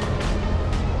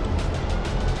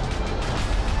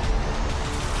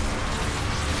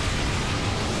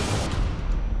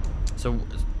 So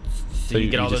So you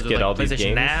you get all just those get like all these PlayStation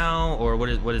games? Now, or what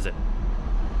is it?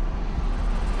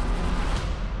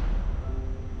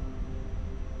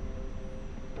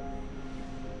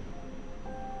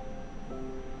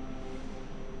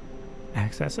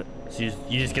 Access it. So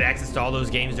you just get access to all those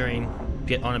games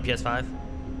on a PS5?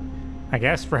 I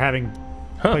guess for having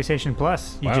PlayStation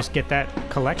Plus, you Wow. just get that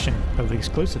collection of the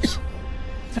exclusives.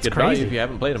 That's Good value crazy. if you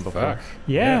haven't played them before. Fuck.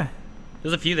 Yeah.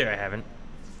 There's a few there I haven't.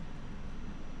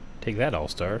 Take that, All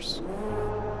Stars.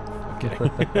 I'm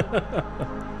kidding.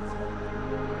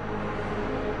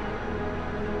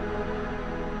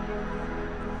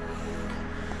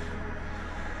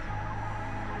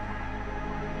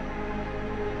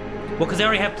 Well, because they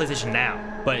already have PlayStation Now,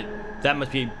 but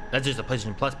that's just a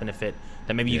PlayStation Plus benefit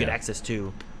that maybe you get Yeah. access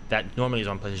to that normally is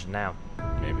on PlayStation Now.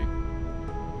 Maybe.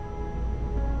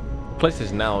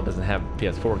 PlayStation Now doesn't have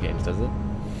PS4 games, does it?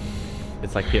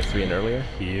 It's like PS3 and earlier.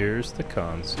 Here's the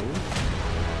console.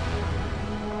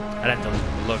 I'd have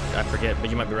to look, I forget, but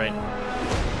you might be right.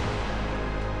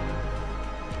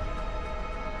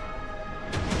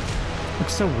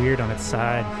 Looks so weird on its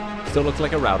side. Still looks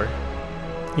like a router.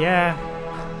 Yeah.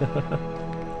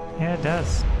 Yeah, it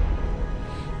does.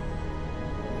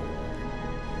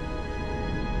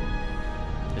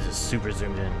 This is super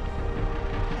zoomed in.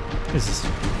 This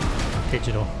is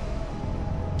digital.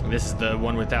 This is the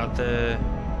one without the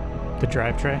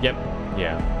drive tray? Yep.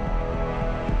 Yeah.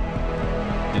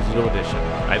 Digital edition.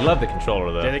 I love the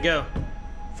controller though. There they go.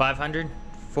 500,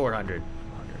 400.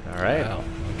 All right. Wow.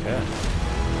 Okay.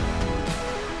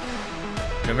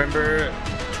 November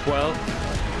 12th.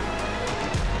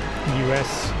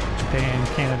 US, Japan,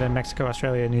 Canada, Mexico,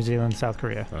 Australia, New Zealand, South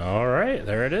Korea. All right,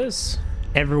 there it is.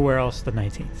 Everywhere else the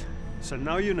 19th. So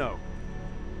now you know.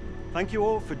 Thank you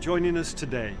all for joining us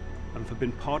today and for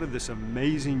being part of this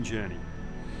amazing journey.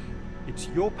 It's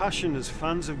your passion as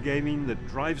fans of gaming that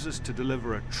drives us to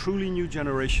deliver a truly new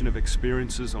generation of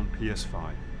experiences on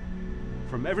PS5.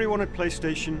 From everyone at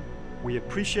PlayStation, we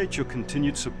appreciate your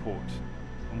continued support,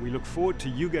 and we look forward to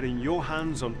you getting your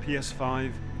hands on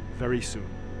PS5 very soon.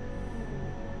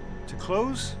 To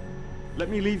close, let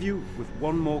me leave you with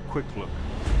one more quick look.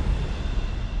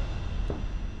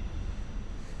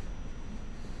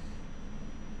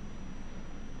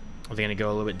 Are they gonna go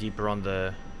a little bit deeper on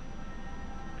the?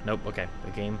 Nope. Okay,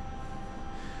 the game.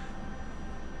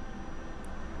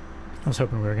 I was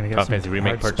hoping we were gonna get Final some Fantasy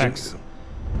remake hard purchase. specs.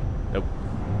 Nope.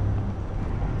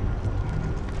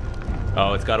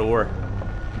 Oh, it's God of War.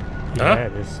 Yeah,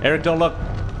 it is. Eric, don't look.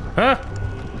 Huh?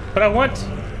 But I want.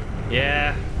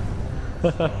 Yeah.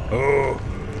 Oh.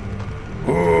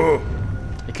 Oh.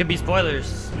 It could be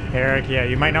spoilers. Eric, yeah,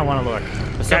 you might not want to look.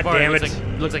 But so God far, damn it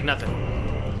it. looks like nothing.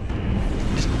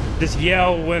 Just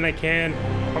yell when I can.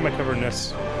 How am I covering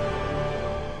this?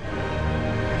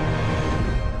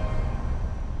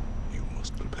 You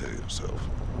must prepare yourself.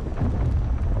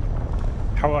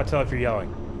 How will I tell if you're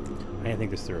yelling? I didn't think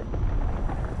this through.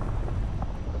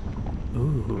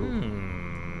 Ooh.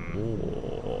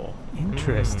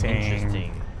 Interesting.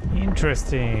 Interesting.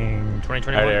 Interesting.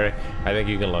 2021. All right, Eric. I think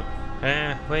you can look.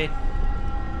 Wait.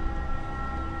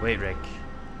 Wait, Rick.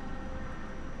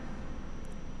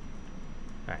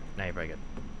 All right, now you're probably good.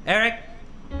 Eric.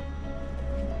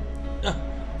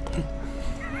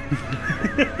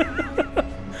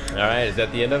 All right, is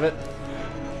that the end of it?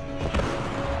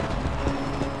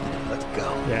 Let's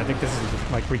go. Yeah, I think this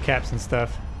is like recaps and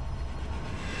stuff.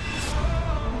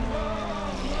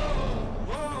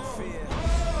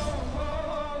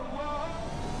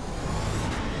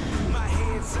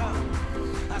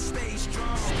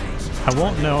 I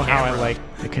won't know how I like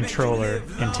the controller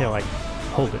until I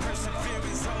hold it.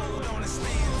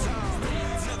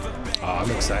 Oh,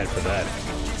 I'm excited for that.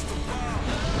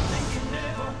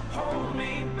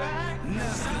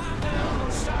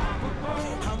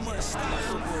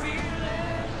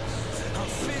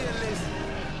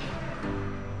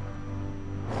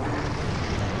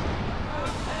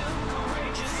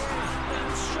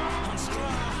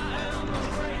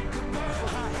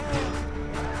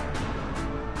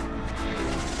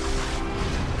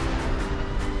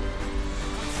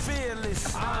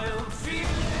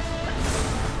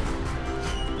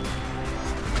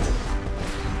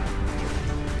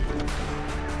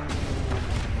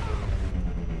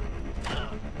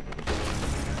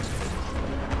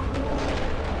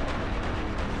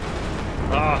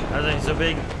 Oh, that thing's so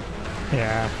big.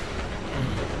 Yeah.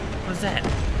 What's that? I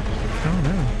don't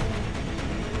know.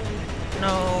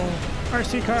 No.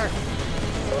 RC car.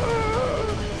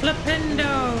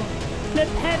 Flipendo.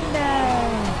 Flipendo.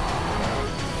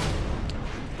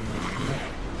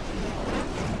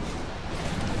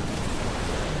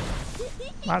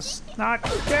 Must not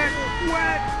get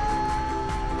wet.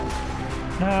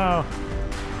 No.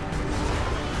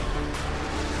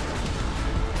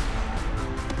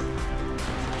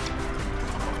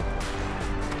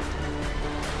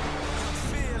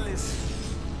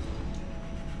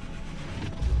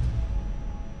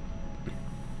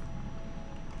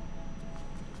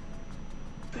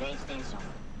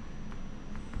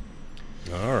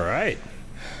 All right.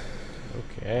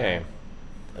 Okay.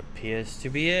 Appears to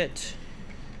be it.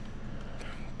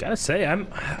 Gotta say,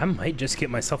 I might just get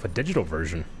myself a digital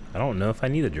version. I don't know if I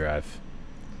need a drive.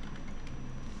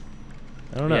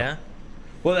 I don't know. Yeah.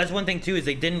 Well, that's one thing too, is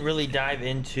they didn't really dive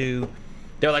into.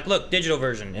 They're like, look, digital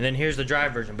version, and then here's the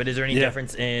drive version. But is there any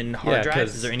difference in hard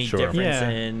drives? Is there any difference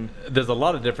in? There's a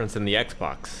lot of difference in the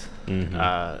Xbox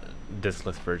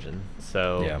discless version.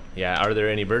 So yeah, are there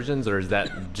any versions, or is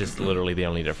that just literally the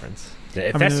only difference?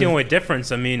 If that's the only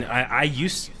difference, I mean, I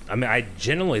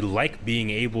generally like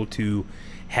being able to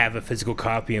have a physical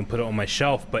copy and put it on my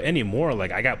shelf, but anymore,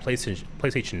 like I got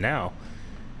PlayStation Now,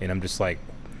 and I'm just like,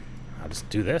 I'll just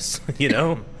do this, you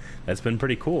know. That's been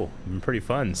pretty cool, been pretty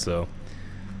fun. So,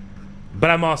 but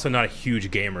I'm also not a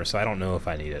huge gamer, so I don't know if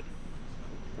I need it.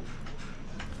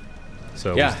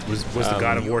 So yeah, was the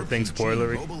God of War thing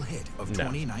spoilery?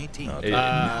 No. Okay.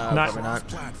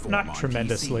 Not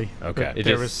tremendously. Okay. It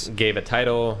just gave a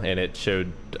title and it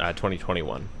showed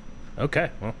 2021.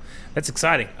 Okay, well, that's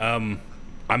exciting.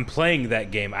 I'm playing that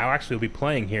game. I'll actually be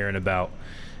playing here in about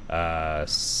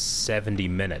 70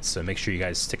 minutes, so make sure you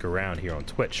guys stick around here on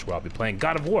Twitch where I'll be playing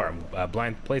God of War. I'm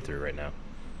blind playthrough right now.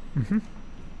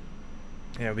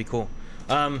 Yeah, it'd be cool.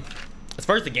 As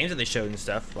far as the games that they showed and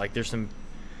stuff, like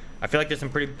I feel like there's some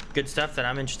pretty good stuff that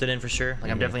I'm interested in for sure.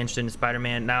 Like I'm definitely interested in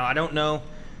Spider-Man. Now I don't know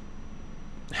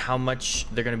how much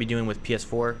they're going to be doing with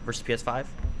PS4 versus PS5.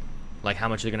 Like how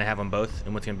much they're going to have on both,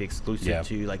 and what's going to be exclusive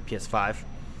to like PS5.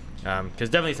 Because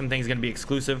definitely some things going to be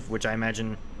exclusive, which I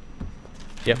imagine.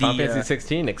 Yeah, Final Fantasy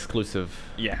 16 exclusive.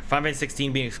 Yeah, Final Fantasy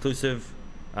 16 being exclusive.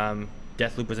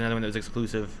 Deathloop was another one that was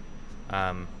exclusive.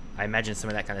 I imagine some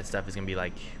of that kind of stuff is going to be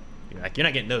like you're not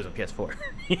getting those on PS4.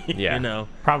 Yeah, you know,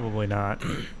 probably not.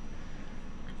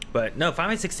 But no,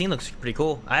 Final Fantasy 16 looks pretty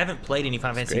cool. I haven't played any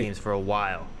Final Fantasy games for a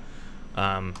while.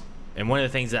 And one of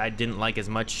the things that I didn't like as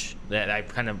much, that I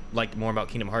kind of liked more about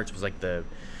Kingdom Hearts, was like the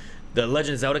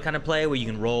Legend of Zelda kind of play where you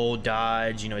can roll,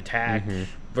 dodge, attack,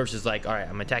 versus like, all right,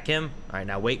 I'm gonna attack him. All right,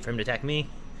 now wait for him to attack me.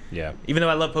 Yeah. Even though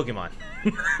I love Pokemon.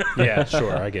 Yeah,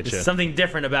 sure, I get you. There's something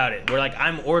different about it. Where like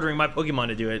I'm ordering my Pokemon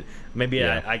to do it. Maybe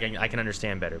I can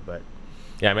understand better, but.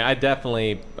 Yeah, I mean, I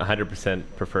definitely 100%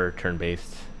 prefer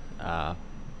turn-based,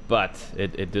 but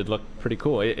it did look pretty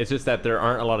cool. It's just that there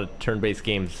aren't a lot of turn-based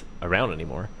games around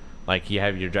anymore. Like, you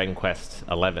have your Dragon Quest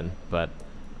 11, but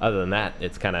other than that,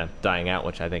 it's kind of dying out,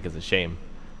 which I think is a shame.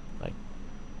 Like,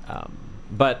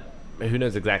 but who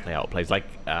knows exactly how it plays? Like,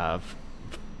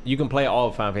 you can play all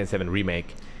of Final Fantasy VII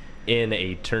Remake in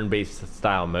a turn-based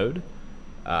style mode,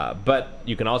 but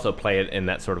you can also play it in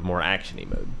that sort of more actiony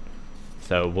mode.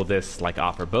 So will this like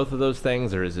offer both of those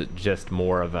things, or is it just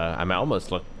more of a? I mean,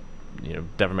 almost look,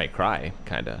 Devil May Cry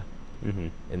kind of,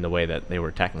 in the way that they were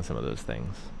attacking some of those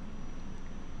things.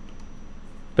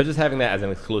 But just having that as an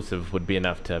exclusive would be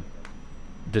enough to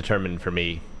determine for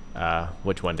me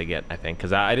which one to get. I think,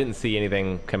 because I didn't see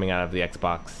anything coming out of the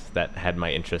Xbox that had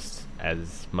my interest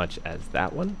as much as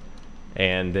that one.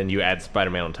 And then you add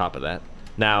Spider-Man on top of that.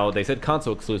 Now they said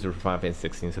console exclusive for Final Fantasy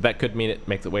 16, so that could mean it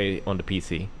makes its way onto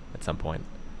PC at some point,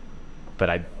 but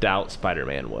I doubt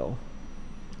Spider-Man will.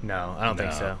 No, I don't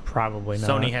think so. Probably not.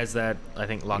 Sony has that, I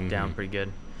think, locked down pretty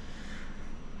good.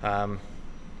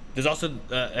 There's also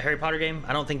a Harry Potter game.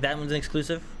 I don't think that one's an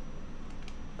exclusive.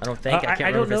 I don't think.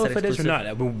 I don't know if it is or not.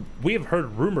 I mean, we have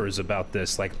heard rumors about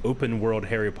this like open world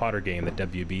Harry Potter game that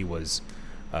WB was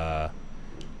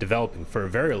developing for a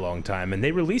very long time, and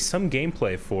they released some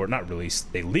gameplay for it. Not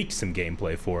released, they leaked some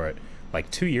gameplay for it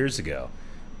like 2 years ago.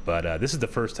 But this is the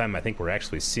first time I think we're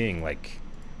actually seeing like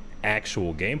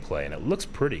actual gameplay, and it looks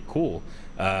pretty cool.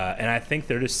 And I think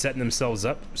they're just setting themselves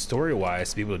up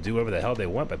story-wise to be able to do whatever the hell they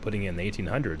want by putting it in the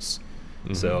 1800s.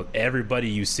 So everybody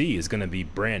you see is going to be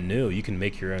brand new. You can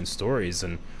make your own stories,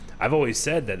 and I've always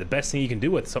said that the best thing you can do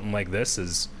with something like this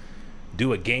is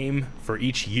do a game for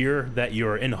each year that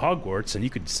you're in Hogwarts, and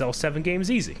you could sell 7 games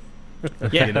easy.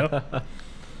 Yeah.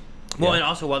 Well, and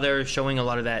also while they're showing a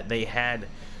lot of that, they had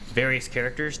various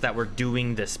characters that were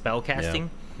doing the spell casting,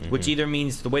 which either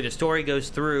means the way the story goes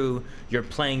through, you're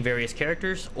playing various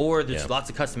characters, or there's lots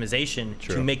of customization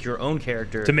to make your own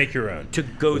character. To make your own. To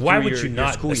go through why would your, you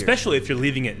not, school especially if you're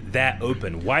leaving it that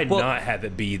open, why not have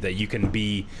it be that you can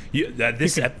be,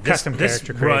 this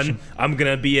character run, creation. I'm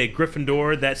going to be a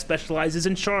Gryffindor that specializes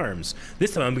in charms.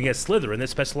 This time I'm going to get Slytherin that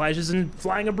specializes in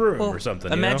flying a broom or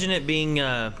something. Imagine it being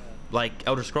like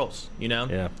Elder Scrolls,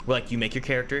 where like you make your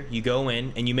character, you go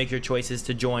in and you make your choices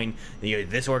to join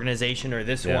this organization or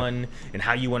this one, and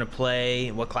how you want to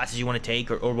play, what classes you want to take,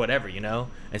 or whatever, and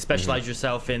specialize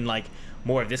yourself in like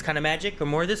more of this kind of magic or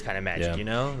more of this kind of magic,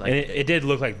 Like, and it did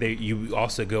look like you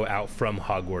also go out from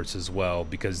Hogwarts as well,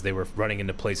 because they were running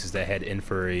into places that had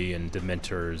Inferi and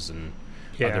Dementors and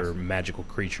other magical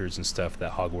creatures and stuff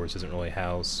that Hogwarts doesn't really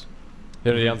house.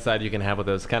 The downside you can have with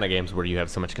those kind of games where you have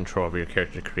so much control over your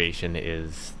character creation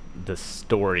is the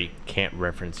story can't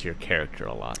reference your character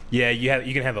a lot. Yeah,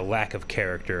 you can have a lack of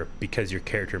character because your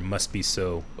character must be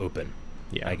so open.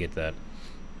 Yeah, I get that.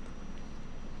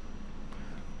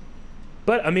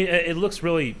 But I mean, it looks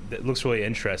really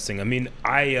interesting. I mean,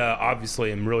 I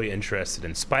obviously am really interested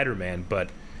in Spider-Man, but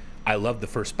I love the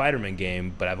first Spider-Man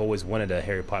game. But I've always wanted a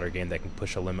Harry Potter game that can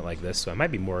push a limit like this, so I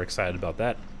might be more excited about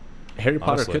that. Harry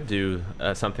Potter could do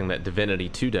something that Divinity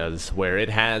 2 does, where it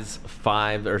has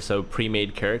 5 or so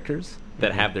pre-made characters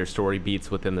that have their story beats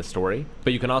within the story,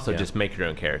 but you can also just make your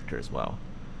own character as well.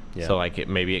 So like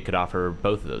maybe it could offer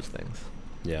both of those things.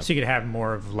 So you could have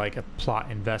more of like a plot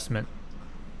investment,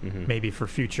 maybe for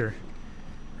future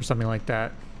or something like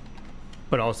that.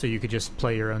 But also you could just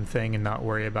play your own thing and not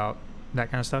worry about that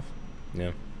kind of stuff.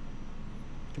 Yeah.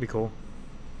 Could be cool.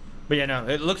 But yeah, no,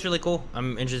 it looks really cool.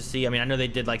 I'm interested to see. I mean, I know they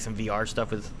did like some VR stuff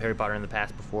with Harry Potter in the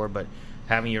past before, but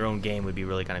having your own game would be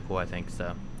really kind of cool, I think.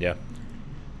 So yeah.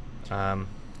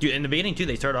 Dude, in the beginning too,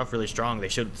 they started off really strong. They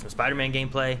showed some Spider-Man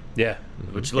gameplay. Yeah.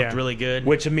 Which looked really good.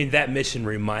 Which, I mean, that mission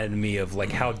reminded me of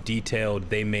like how detailed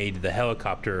they made the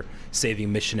helicopter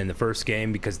saving mission in the first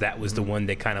game, because that was the one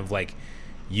they kind of like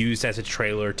used as a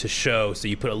trailer to show. So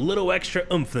you put a little extra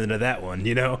oomph into that one,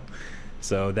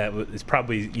 So that is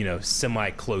probably,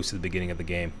 semi-close to the beginning of the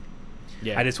game.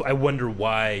 Yeah. I wonder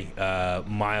why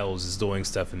Miles is doing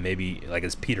stuff, and maybe, like,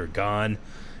 is Peter gone?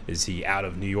 Is he out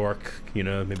of New York?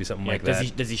 Maybe something like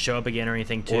that. Does he show up again or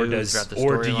anything, too?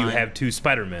 Or do you have 2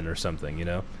 Spider-Men or something,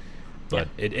 But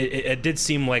it did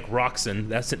seem like Roxanne.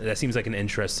 That seems like an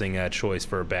interesting choice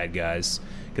for bad guys,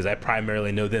 because I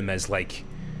primarily know them as, like,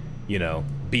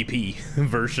 BP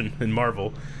version in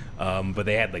Marvel. but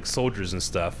they had like soldiers and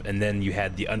stuff, and then you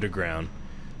had the underground.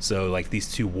 So like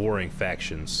these two warring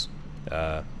factions,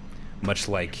 much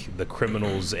like the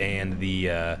criminals and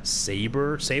the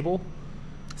Sable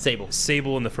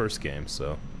in the first game.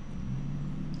 So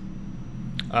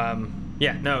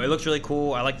yeah, no, it looks really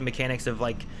cool. I like the mechanics of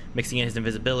like mixing in his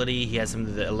invisibility. He has some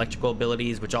of the electrical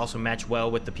abilities, which also match well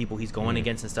with the people he's going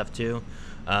against and stuff too.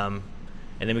 And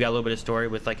then we got a little bit of story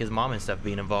with like his mom and stuff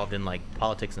being involved in like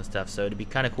politics and stuff. So it'd be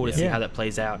kind of cool to see how that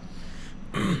plays out.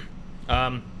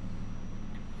 And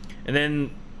then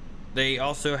they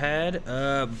also had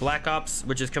Black Ops,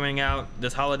 which is coming out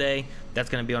this holiday.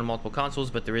 That's going to be on multiple consoles,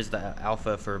 but there is the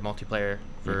alpha for multiplayer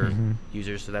for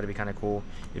users, so that'd be kind of cool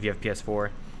if you have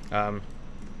PS4.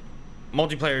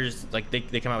 Multiplayers, like they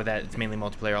come out with that. It's mainly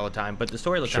multiplayer all the time, but the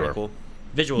story looks kind of cool.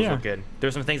 Visuals look good.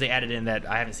 There's some things they added in that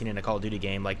I haven't seen in a Call of Duty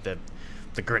game, like the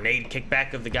grenade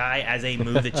kickback of the guy as a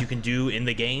move that you can do in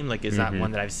the game. Like, it's not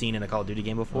one that I've seen in a Call of Duty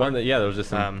game before. There was just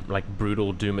some like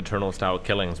brutal Doom Eternal style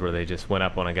killings where they just went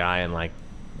up on a guy and like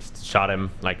shot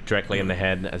him like directly in the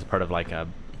head as part of like a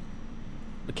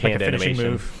canned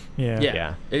animation move.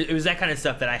 It was that kind of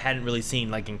stuff that I hadn't really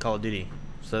seen like in Call of Duty.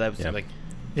 So that was like,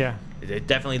 it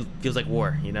definitely feels like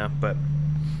war, you know. But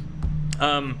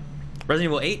Resident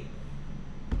Evil 8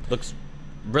 looks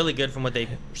really good from what they've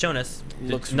shown us.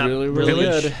 Looks not really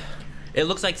good. It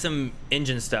looks like some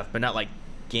engine stuff, but not like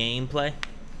gameplay.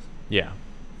 Yeah.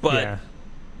 But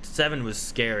 7 was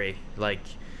scary, like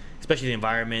especially the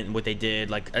environment and what they did.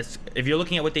 Like, if you're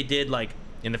looking at what they did like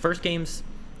in the first games,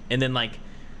 and then like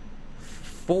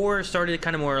 4 started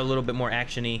kind of more a little bit more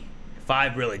actiony.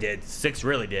 5 really did. 6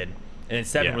 really did. And then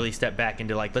 7 really stepped back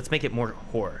into like, let's make it more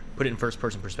horror, put it in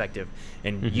first-person perspective,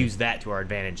 and use that to our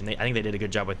advantage. And I think they did a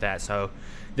good job with that. So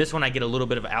this one I get a little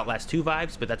bit of Outlast 2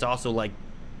 vibes, but that's also like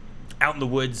out in the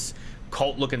woods,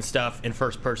 cult-looking stuff in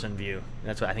first-person view.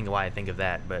 That's what I think why I think of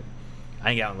that. But I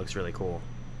think that one looks really cool.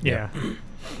 Yeah.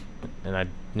 And I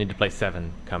need to play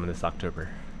 7 coming this October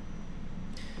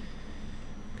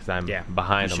because I'm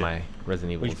behind on my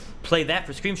Resident Evil. Play that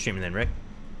for Scream streaming then, Rick.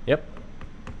 Yep.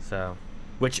 So.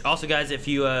 Which also, guys, if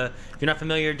you're not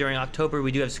familiar, during October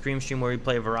we do have Scream Stream where we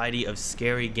play a variety of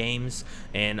scary games,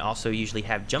 and also usually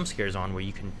have jump scares on where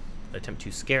you can attempt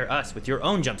to scare us with your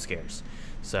own jump scares.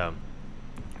 So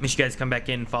make sure you guys come back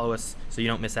in and follow us so you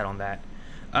don't miss out on that.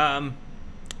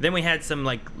 Then we had some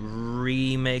like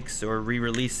remakes or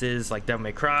re-releases like Devil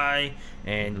May Cry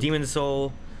and Demon's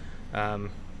Soul,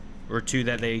 or 2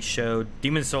 that they showed.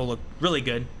 Demon's Soul looked really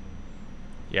good.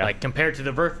 Yeah, like compared to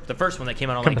the first one that came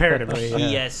out on like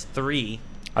PS3.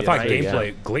 I thought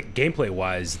gameplay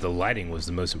wise, the lighting was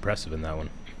the most impressive in that one.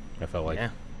 I felt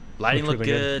like lighting looked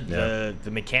good.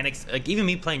 The mechanics, like even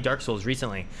me playing Dark Souls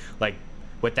recently, like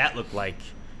what that looked like,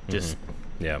 just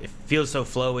it feels so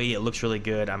flowy. It looks really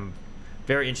good. I'm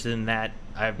very interested in that.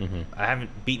 I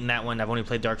haven't beaten that one. I've only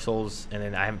played Dark Souls, and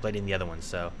then I haven't played any of the other ones.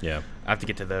 So I have to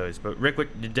get to those. But Rick,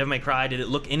 did Devil May Cry? Did it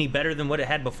look any better than what it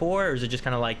had before, or is it just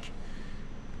kind of like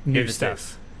new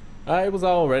stuff? It was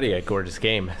already a gorgeous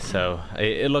game, so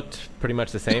it looked pretty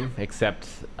much the same, except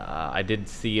I did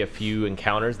see a few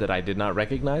encounters that I did not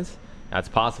recognize. That's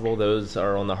possible those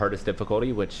are on the hardest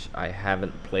difficulty, which I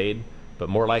haven't played, but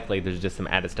more likely there's just some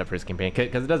added stuff for his campaign,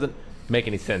 because it doesn't make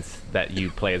any sense that you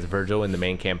play as Virgil in the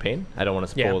main campaign. I don't want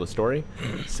to spoil the story.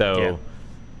 So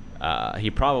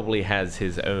he probably has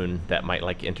his own that might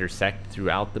like intersect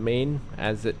throughout the main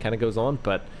as it kind of goes on,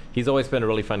 but he's always been a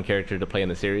really fun character to play in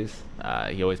the series.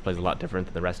 He always plays a lot different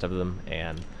than the rest of them,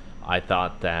 and I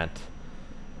thought that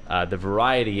the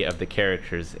variety of the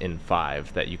characters in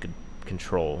 5 that you could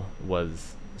control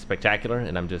was spectacular,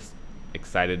 and I'm just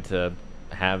excited to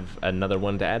have another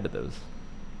one to add to those.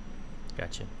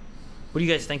 Gotcha. What do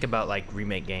you guys think about like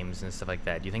remake games and stuff like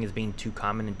that? Do you think it's being too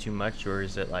common and too much, or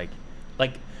is it like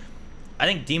I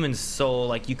think Demon's Soul,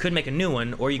 like you could make a new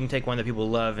one, or you can take one that people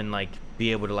love and like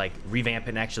be able to like revamp it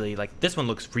and actually like this one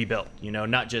looks rebuilt, you know,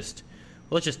 not just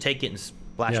let's just take it and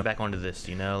splash it back onto this,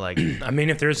 you know, like. I mean,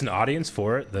 if there's an audience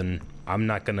for it, then I'm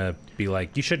not gonna be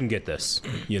like you shouldn't get this,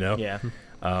 you know. Yeah.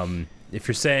 If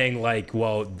you're saying like,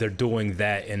 well, they're doing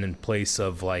that in place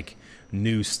of like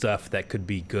new stuff that could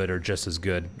be good or just as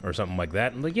good or something like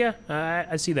that, I'm like, yeah,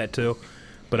 I see that too,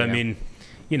 but I mean.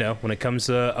 You know, when it comes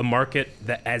to a market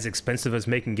that as expensive as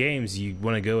making games, you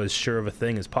want to go as sure of a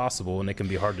thing as possible, and it can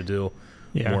be hard to do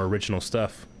more original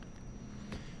stuff.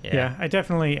 Yeah, I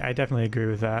definitely agree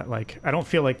with that. Like, I don't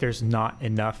feel like there's not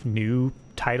enough new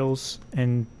titles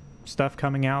and stuff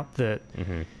coming out that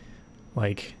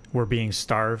like we're being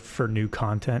starved for new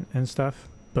content and stuff.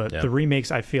 But the remakes,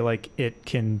 I feel like it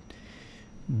can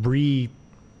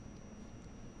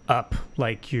up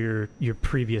like your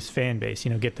previous fan base,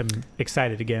 get them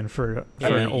excited again for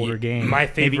an older game. My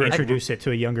favorite, maybe introduce it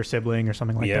to a younger sibling or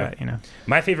something like that.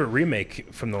 My favorite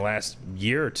remake from the last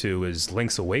year or two is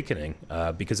Link's Awakening,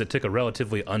 because it took a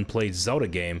relatively unplayed Zelda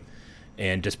game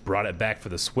and just brought it back for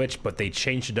the Switch, but they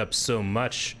changed it up so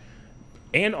much,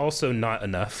 and also not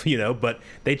enough, but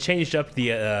they changed up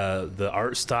the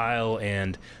art style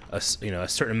and a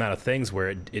certain amount of things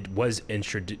where it was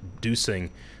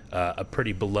introducing a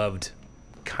pretty beloved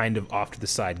kind of off to the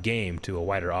side game to a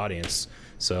wider audience.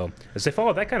 So as they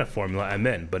follow that kind of formula, I'm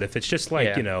in. But if it's just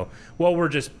like, well, we're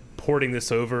just porting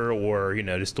this over, or,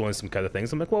 just doing some kind of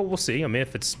things, I'm like, well, we'll see.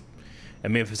 If it's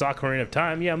Ocarina of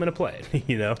Time, yeah, I'm going to play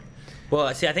it,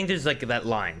 Well, see, I think there's like that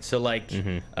line. So like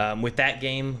with that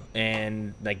game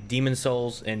and like Demon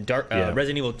Souls and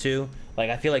Resident Evil 2, like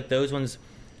I feel like those ones,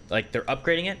 like they're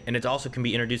upgrading it, and it also can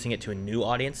be introducing it to a new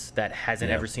audience that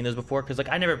hasn't ever seen those before. Because like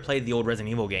I never played the old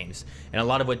Resident Evil games, and a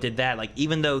lot of what did that, like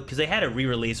even though because they had a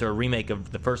re-release or a remake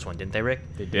of the first one, didn't they, Rick?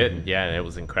 They did, yeah, and it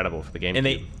was incredible for the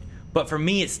GameCube. And but for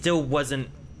me, it still wasn't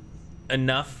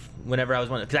enough. Whenever I was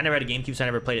because I never had a GameCube, so I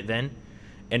never played it then.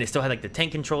 And it still had like the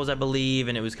tank controls, I believe,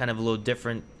 and it was kind of a little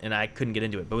different, and I couldn't get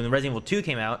into it. But when the Resident Evil 2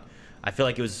 came out, I feel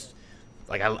like it was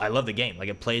like I love the game. Like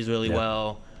it plays really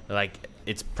well. Like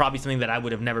it's probably something that I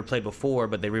would have never played before,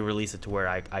 but they re-released it to where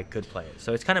I could play it.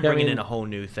 So it's kind of bringing in a whole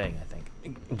new thing, I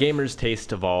think. Gamers'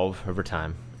 tastes evolve over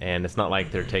time, and it's not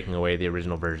like they're taking away the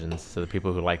original versions. So the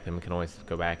people who like them can always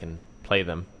go back and play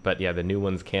them. But yeah, the new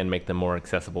ones can make them more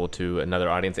accessible to another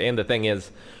audience. And the thing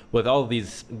is, with all of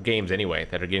these games anyway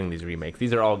that are getting these remakes,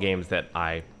 these are all games that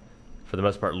I, for the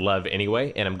most part, love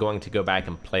anyway, and I'm going to go back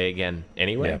and play again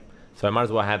anyway. So I might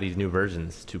as well have these new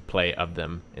versions to play of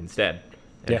them instead.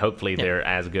 And hopefully they're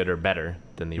as good or better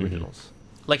than the originals.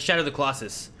 Like Shadow of the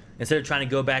Colossus. Instead of trying to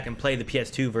go back and play the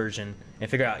PS2 version and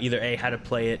figure out either A, how to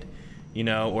play it,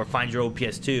 or find your old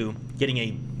PS2, getting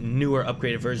a newer,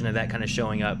 upgraded version of that kind of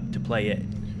showing up to play it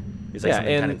is like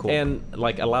something kind of cool. And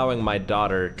like allowing my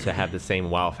daughter to have the same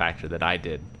wow factor that I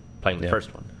did playing the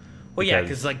first one. Well,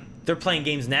 because like they're playing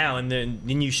games now, and then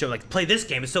you show like, play this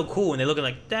game, it's so cool, and they look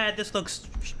like, Dad, this looks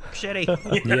shitty.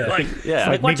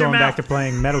 Like me going back to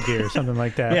playing Metal Gear or something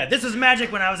like that. Yeah, this is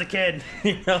magic when I was a kid.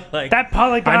 Like that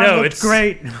polygon looks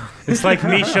great. It's like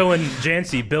me showing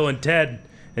Jancy Bill and Ted,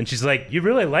 and she's like, "You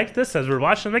really liked this?" As we're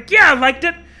watching, I'm like, "Yeah, I liked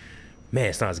it." Man,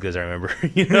 it's not as good as I remember.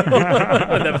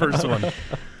 That first one.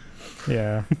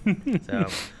 Yeah. So,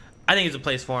 I think it's a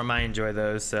place for them. I enjoy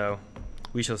those, so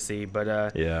we shall see.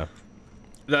 But the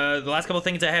last couple of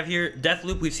things I have here,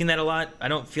 Deathloop. We've seen that a lot. I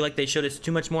don't feel like they showed us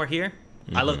too much more here.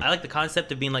 I like the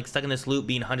concept of being like stuck in this loop,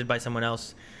 being hunted by someone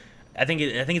else. I think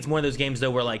it's one of those games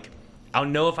though where like I'll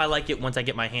know if I like it once I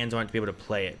get my hands on it to be able to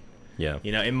play it. Yeah.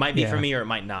 It might be for me or it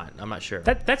might not. I'm not sure.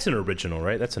 That's an original,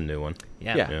 right? That's a new one.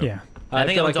 Yeah. I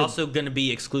think it was also going to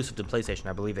be exclusive to PlayStation,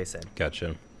 I believe they said.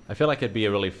 Gotcha. I feel like it'd be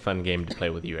a really fun game to play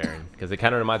with you, Aaron, because it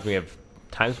kind of reminds me of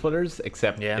Time Splitters,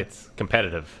 except it's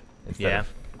competitive instead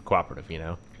of cooperative,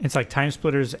 It's like Time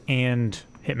Splitters and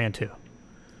Hitman 2.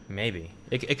 Maybe.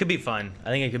 It could be fun. I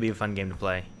think it could be a fun game to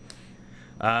play.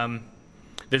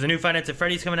 There's a new Five Nights at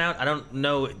Freddy's coming out. I don't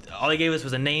know. All they gave us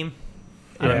was a name.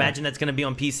 I imagine that's going to be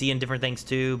on PC and different things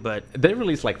too, but... They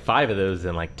released like 5 of those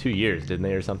in like 2 years, didn't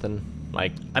they, or something?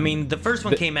 I mean, the first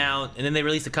one came out, and then they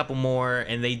released a couple more,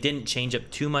 and they didn't change up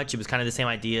too much. It was kind of the same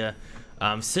idea.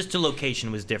 Sister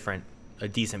Location was different a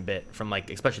decent bit from, like,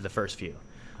 especially the first few.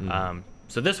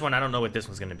 So this one, I don't know what this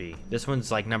one's going to be. This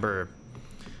one's, like, number...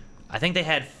 I think they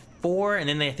had 4, and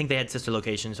then I think they had Sister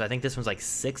Location, so I think this one's, like,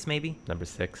 6, maybe? Number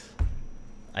 6.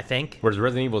 I think. Whereas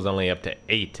Resident Evil's only up to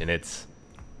 8, and it's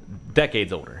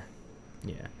decades older.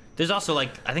 Yeah. There's also,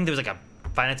 like, I think there was, like, a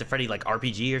Five Nights at Freddy, like,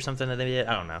 RPG or something that they did.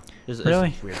 I don't know. There's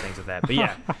really? Weird things with that. But,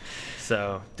 yeah.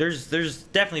 So, there's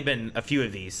definitely been a few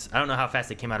of these. I don't know how fast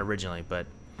they came out originally, but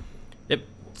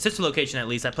Sister Location, at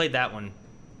least, I played that one,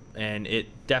 and it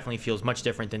definitely feels much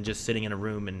different than just sitting in a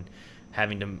room and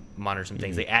having to monitor some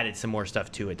things. They added some more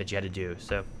stuff to it that you had to do.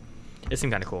 So, it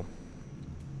seemed kind of cool.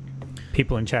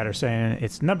 People in chat are saying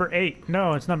it's number 8.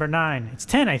 No, it's number 9. It's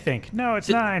 10, I think. No, it's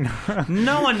 9.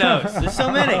 No one knows. There's so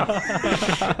many.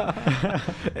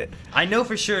 I know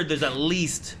for sure there's at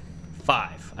least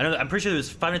 5. I'm pretty sure there's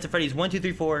Five Nights at Freddy's 1, 2,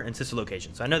 3, 4, and Sister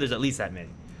Location. So I know there's at least that many.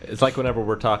 It's like whenever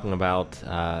we're talking about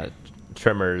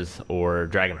Tremors or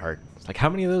Dragonheart. It's like, how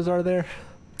many of those are there?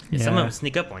 Yeah. Some of them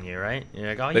sneak up on you, right? You're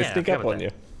like, oh, they sneak up on you.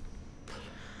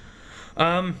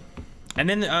 And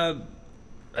then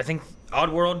I think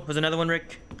Oddworld was another one,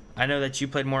 Rick. I know that you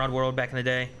played more Oddworld back in the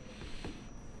day.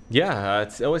 Yeah,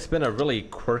 it's always been a really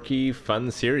quirky, fun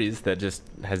series that just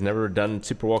has never done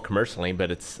super well commercially,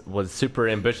 but was super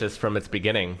ambitious from its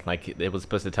beginning. Like, it was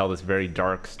supposed to tell this very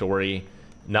dark story,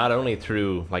 not only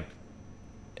through like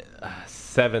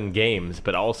 7 games,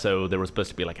 but also there was supposed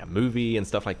to be like a movie and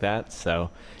stuff like that. So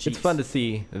it's fun to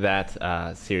see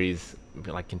that series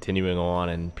like continuing on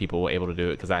and people able to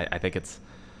do it, because I think it's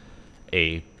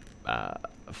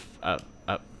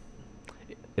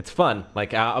it's fun.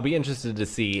 Like, I'll be interested to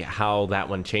see how that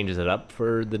one changes it up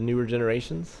for the newer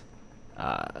generations,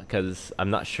 because I'm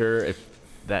not sure if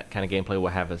that kind of gameplay will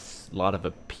have a lot of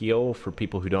appeal for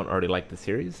people who don't already like the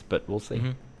series, but we'll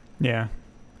see. Yeah.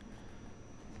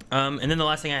 And then the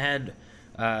last thing I had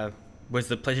was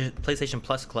the PlayStation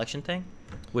Plus collection thing,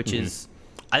 which is,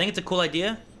 I think it's a cool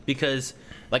idea, because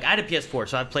like, I had a PS4,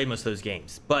 so I've played most of those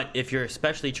games. But if you're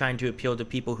especially trying to appeal to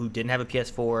people who didn't have a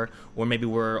PS4, or maybe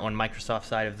were on Microsoft's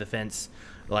side of the fence,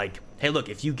 like, hey, look,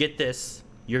 if you get this,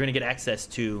 you're going to get access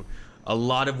to a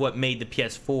lot of what made the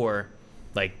PS4,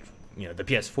 like, you know, the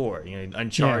PS4, you know,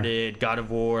 Uncharted, God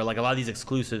of War, like a lot of these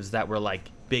exclusives that were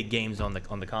like big games on the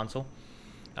console.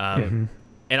 And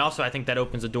also, I think that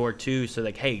opens the door too. So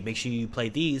like, hey, make sure you play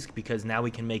these, because now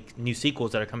we can make new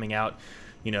sequels that are coming out,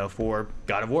 you know, for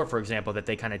God of War, for example, that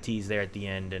they kind of tease there at the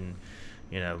end. And,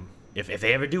 you know, if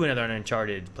they ever do another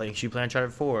Uncharted, should you play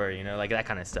Uncharted 4, you know, like that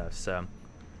kind of stuff. So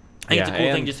I think it's a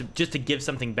cool thing just to give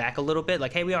something back a little bit.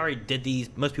 Like, hey, we already did these.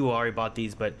 Most people already bought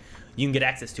these, but you can get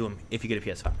access to them if you get a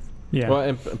PS5. Yeah. Well,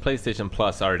 and PlayStation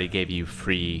Plus already gave you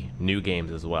free new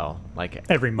games as well, like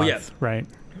every month, right?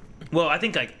 Well, I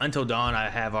think like Until Dawn I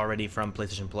have already from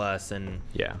PlayStation Plus, and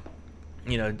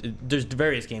you know, there's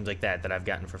various games like that I've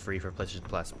gotten for free for PlayStation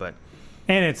Plus, but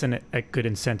and it's a good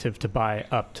incentive to buy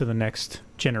up to the next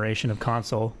generation of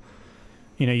console.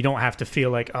 You know, you don't have to feel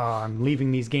like, oh, I'm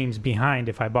leaving these games behind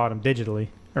if I bought them digitally,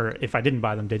 or if I didn't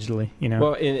buy them digitally, you know.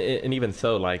 Well, and even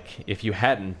so, like, if you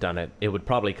hadn't done it, it would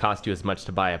probably cost you as much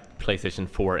to buy a PlayStation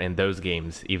 4 and those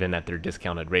games, even at their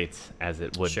discounted rates, as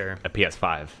it would a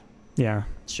PS5. Yeah.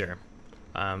 Sure.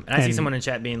 And I see someone in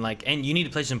chat being like, and you need a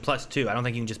PlayStation Plus too. I don't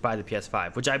think you can just buy the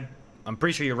PS5, which I'm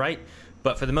pretty sure you're right.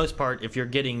 But for the most part, if you're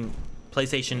getting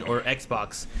PlayStation or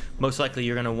Xbox, most likely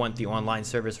you're going to want the online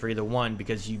service for either one,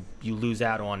 because you lose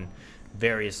out on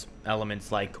various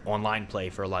elements like online play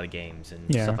for a lot of games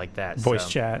and stuff like that. Voice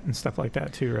chat and stuff like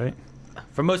that too, right?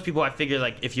 For most people, I figure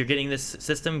like if you're getting this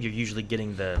system, you're usually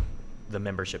getting the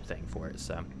membership thing for it.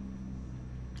 So,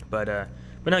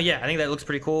 but no, yeah, I think that looks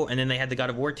pretty cool. And then they had the God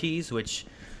of War tease, which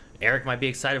Eric might be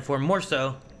excited for more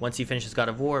so once he finishes God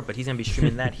of War, but he's going to be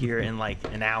streaming that here in like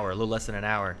an hour, a little less than an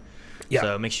hour. Yeah.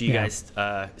 So make sure you guys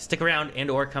stick around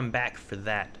and or come back for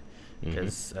that,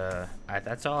 because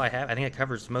that's all I have. I think it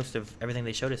covers most of everything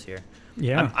they showed us here.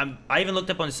 Yeah. I even looked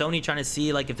up on Sony trying to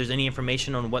see like if there's any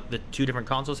information on what the 2 different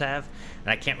consoles have, and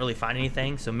I can't really find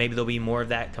anything. So maybe there'll be more of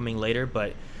that coming later.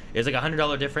 But it's like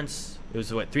 $100 difference. It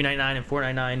was what, $399 and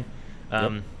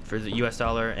 $499 for the US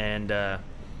dollar, and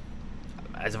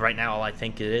as of right now, all I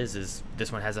think it is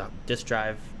this one has a disk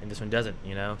drive and this one doesn't.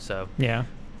 You know, so yeah.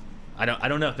 I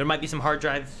don't know. There might be some hard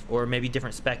drive or maybe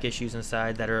different spec issues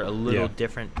inside that are a little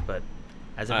different, but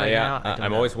as of right now,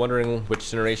 I'm always wondering which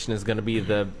generation is going to be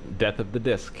the death of the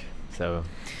disc. So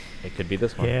it could be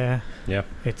this one. Yeah. Yeah.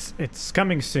 It's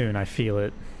coming soon. I feel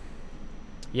it.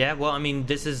 Yeah. Well, I mean,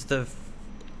 this is the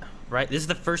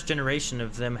first generation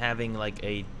of them having like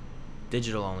a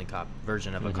digital only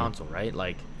version of a console, right?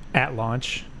 Like at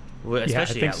launch. Well,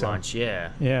 especially at so. launch.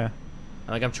 Yeah. Yeah.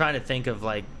 Like, I'm trying to think of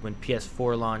like when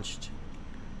PS4 launched,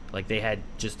 like they had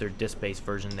just their disc-based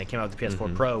version. They came out with the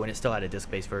PS4 Pro and it still had a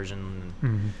disc-based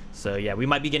version. So yeah, we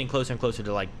might be getting closer and closer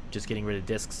to like just getting rid of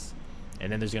discs,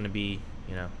 and then there's going to be,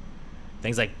 you know,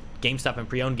 things like GameStop and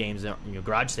pre-owned games, you know,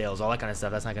 garage sales, all that kind of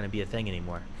stuff. That's not going to be a thing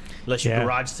anymore, unless you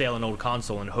garage sale an old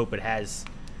console and hope it has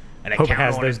an account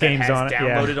on it that has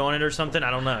downloaded on it or something.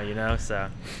 I don't know, you know. So.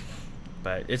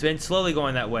 But it's been slowly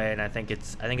going that way, and I think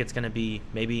it's going to be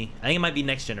I think it might be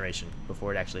next generation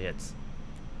before it actually hits.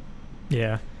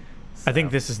 Yeah. So. I think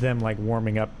this is them like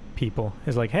warming up people.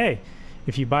 It's like, hey,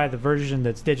 if you buy the version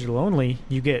that's digital only,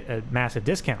 you get a massive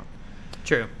discount.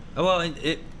 True. Well, and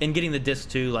getting the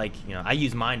disc too, like, you know, I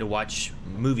use mine to watch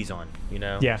movies on, you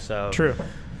know. Yeah. So true.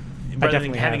 Rather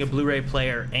than having a Blu-ray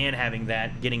player and having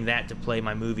that, getting that to play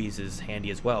my movies is handy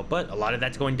as well. But a lot of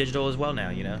that's going digital as well now,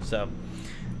 you know. So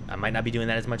I might not be doing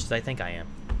that as much as I think I am.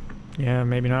 Yeah,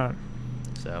 maybe not.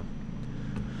 So,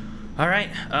 all right.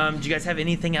 Do you guys have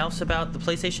anything else about the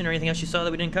PlayStation or anything else you saw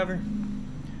that we didn't cover?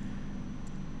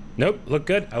 Nope, look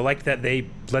good. I like that they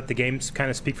let the games kind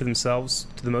of speak for themselves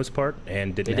to the most part,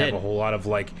 and didn't have a whole lot of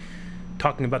like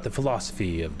talking about the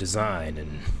philosophy of design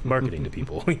and marketing to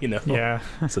people, you know? Yeah.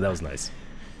 So that was nice.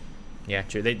 Yeah,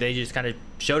 true. They just kind of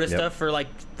showed us stuff for like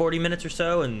 40 minutes or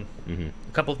so, and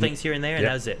a couple things here and there, and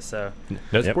that was it. So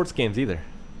no sports games either.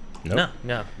 Nope.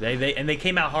 No. They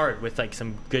came out hard with like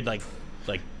some good like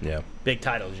big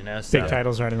titles, you know. So. Big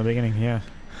titles right in the beginning. Yeah.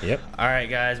 Yep. All right,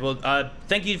 guys. Well,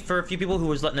 thank you for a few people who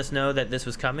was letting us know that this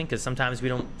was coming, because sometimes we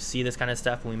don't see this kind of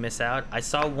stuff and we miss out. I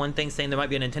saw one thing saying there might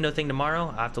be a Nintendo thing tomorrow.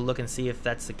 I'll have to look and see if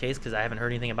that's the case, because I haven't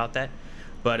heard anything about that.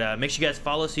 But make sure you guys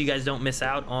follow so you guys don't miss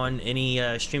out on any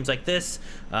streams like this.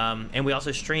 And we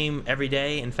also stream every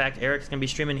day. In fact, Eric's going to be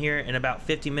streaming here in about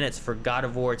 50 minutes for God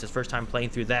of War. It's his first time playing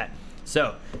through that.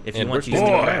 So if you want to... And we're streaming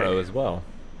tomorrow as well.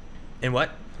 And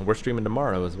what? We're streaming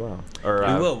tomorrow as well. Or,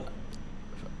 we will.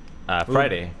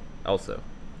 Friday also.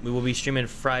 We will be streaming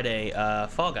Friday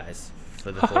Fall Guys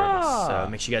for the 4 of us. So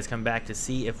make sure you guys come back to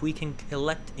see if we can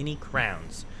collect any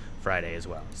crowns Friday as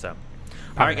well. So,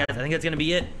 all right, guys. I think that's going to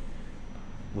be it.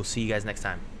 We'll see you guys next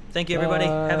time. Thank you, everybody.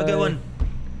 Have a good one.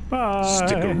 Bye.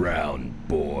 Stick around,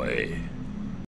 boy.